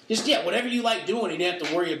could, just whatever you like doing, you don't have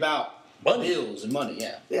to worry about Money. bills and money.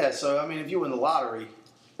 Yeah, Yeah, so, I mean, if you win the lottery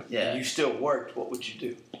yeah. and you still worked, what would you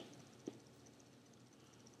do?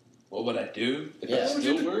 What would I do if Yeah. I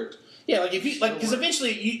still worked? Yeah, like if you because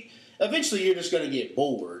eventually you're just going to get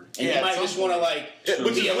bored, and Yeah, you at might some just want to point. like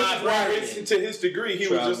which be is a live why wire. to his degree, he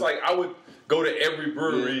was Travel. just like, I would go to every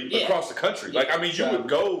brewery Yeah. across the country. Like, I mean, you would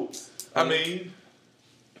go. I mean,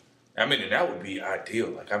 and that would be ideal.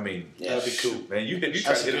 Like, I mean, Yeah, that'd be cool. shoot, man. You try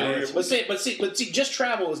That's to a hit good it. answer. But see, just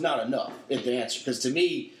travel is not enough. Is the answer? Because to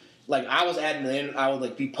me, like I was adding the end, I would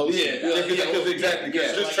like be posting. Because exactly.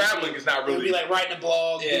 Because just traveling is not It would really. be like writing a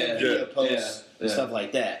blog, doing Yeah. video Yeah. posts, and Yeah. stuff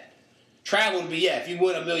like that. Travel would be if you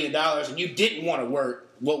win $1 million and you didn't want to work,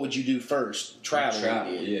 what would you do first? Travel,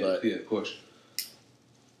 but of course.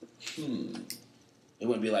 it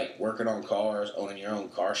wouldn't be like working on cars, owning your own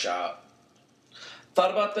car shop.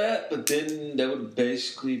 Thought about that, but then that would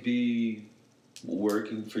basically be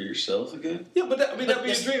working for yourself again. Yeah, but that'd be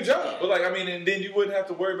a dream job. But and then you wouldn't have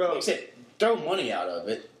to worry about. Except throw money out of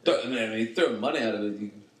it. Throw money out of it. You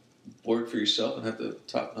can work for yourself and have the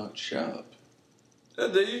top-notch job.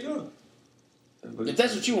 There you go. If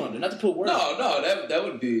that's what you want to do, not to put work. No, that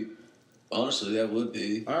would be. Honestly, that would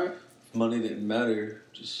be. All right. If money didn't matter,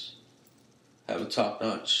 just have a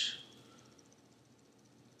top-notch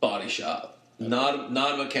body shop, not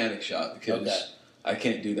a mechanic shop, because I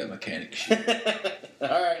can't do that mechanic shit. All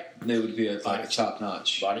right. They would be a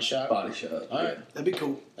top-notch body shop. All right, that'd be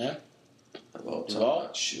cool. Yeah.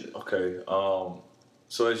 Top-notch shit. Okay.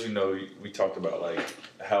 So as you know, we talked about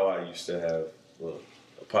how I used to have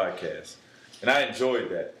a podcast, and I enjoyed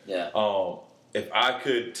that. Yeah. If I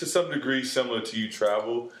could, to some degree, similar to you,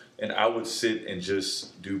 travel, and I would sit and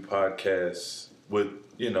just do podcasts with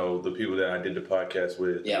the people that I did the podcast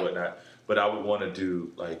with and whatnot. But I would want to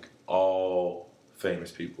do all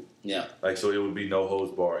famous people. Yeah. So it would be no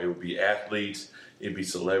holds bar. It would be athletes. It'd be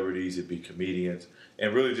celebrities. It'd be comedians,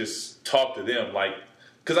 and really just talk to them.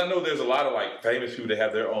 Because I know there's a lot of famous people that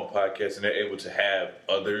have their own podcasts and they're able to have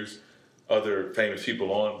other famous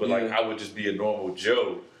people on. But I would just be a normal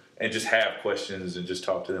Joe and just have questions and just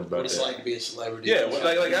talk to them about what it's that. like to be a celebrity. Yeah,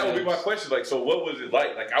 that would be my question. So what was it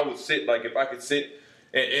like? I would sit if I could sit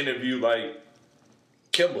and interview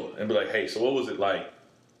Kimball and be like, hey, so what was it like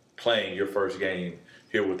playing your first game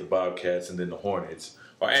here with the Bobcats and then the Hornets?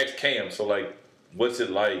 Or ask Cam, so what's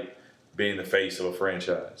it like being the face of a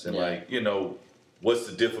franchise? And what's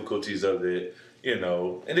the difficulties of it? And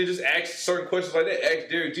then just ask certain questions like that. Ask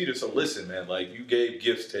Derek Jeter, so listen, man, you gave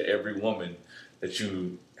gifts to every woman that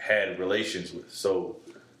you had relations with. So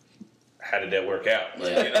how did that work out?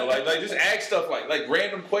 Just ask stuff like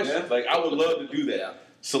random questions. Yeah. I would love to do that. Yeah.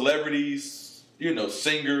 Celebrities,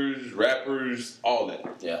 singers, rappers, all that.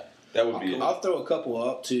 Yeah. That would be it. I'll throw a couple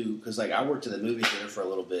up, too, because, I worked at the movie theater for a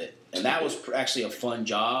little bit, and that was actually a fun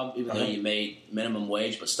job, even though you made minimum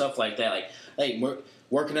wage, but stuff like that,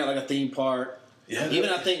 working at, a theme park. Yeah. Even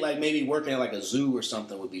I think, maybe working at, a zoo or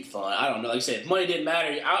something would be fun. I don't know. Like I said, if money didn't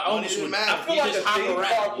matter, I feel like a theme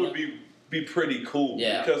park would be pretty cool.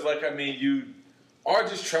 Yeah. Because, you are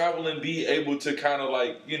just traveling, be able to kind of,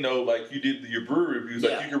 you did your brewery reviews,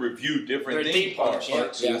 you could review different theme parks.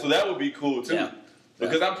 Yeah. So that would be cool, too. Yeah.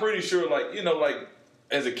 Because I'm pretty sure,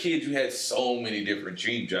 as a kid, you had so many different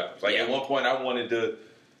dream jobs. At one point, I wanted to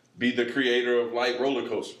be the creator of roller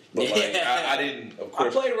coasters, but I didn't. Of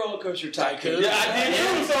course, I played Roller Coaster Tycoon. Yeah, I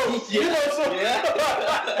did. You had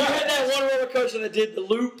that one roller coaster that did the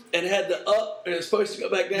loop and had the up, and it's supposed to go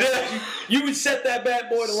back down. Yeah. You would set that bad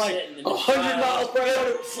boy to 100 miles per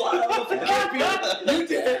hour, fly off the champion. You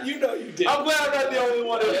did. You know you did. I'm glad I'm not the only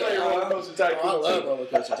one that played Roller Coaster Tycoon. I love Roller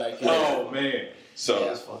Coaster Tycoon. Oh man. So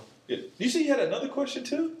that's fun. You see, you had another question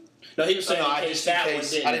too? No, he was saying I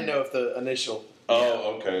didn't know if the initial.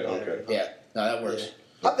 Oh, okay. Yeah, no, that works.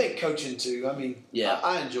 Yeah. I think coaching too. I mean,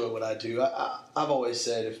 I enjoy what I do. I've always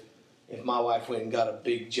said if my wife went and got a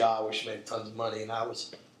big job where she made tons of money and I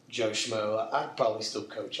was Joe Schmo, I'd probably still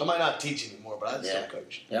coach. I might not teach anymore, but I'd still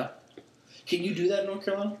coach. Yeah. Can you do that in North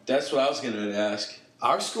Carolina? That's what I was going to ask.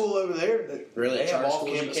 Our school over there, they have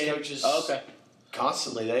off-campus coaches. Oh, okay.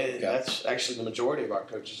 Constantly, that's actually the majority of our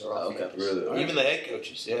coaches are off campus. Really? Even the head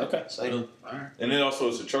coaches, Okay. Same. All right. And then also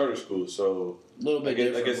it's a charter school, so a little bit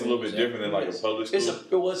I guess a little bit different than a public school.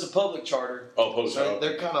 It was a public charter. Oh, public So charter.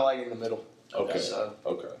 they're kind of in the middle. Okay. So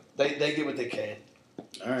okay. They get what they can.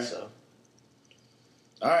 All right. So.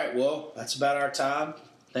 All right. Well, that's about our time.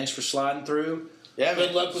 Thanks for sliding through. Yeah.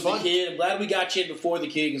 Good luck with the kid. I'm glad we got you in before the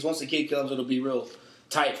kid, because once the kid comes, it'll be real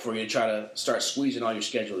tight for you to try to start squeezing all your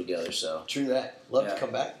schedule together. So true that. Love to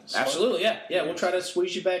come back. Absolutely, yeah. We'll try to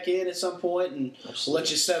squeeze you back in at some point, and we'll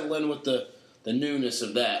let you settle in with the newness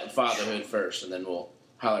of that fatherhood first, and then we'll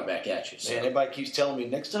holler back at you. So. Man, everybody keeps telling me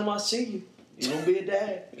next time I see you, you're gonna be a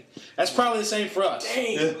dad. That's probably the same for us.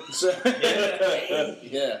 Dang. So,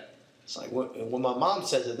 yeah. It's when my mom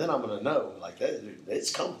says it, then I'm gonna know.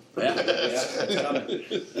 It's coming. It's coming.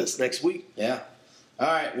 That's next week. Yeah. All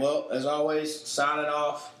right, well, as always, signing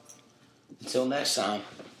off. Until next time,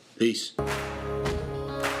 peace.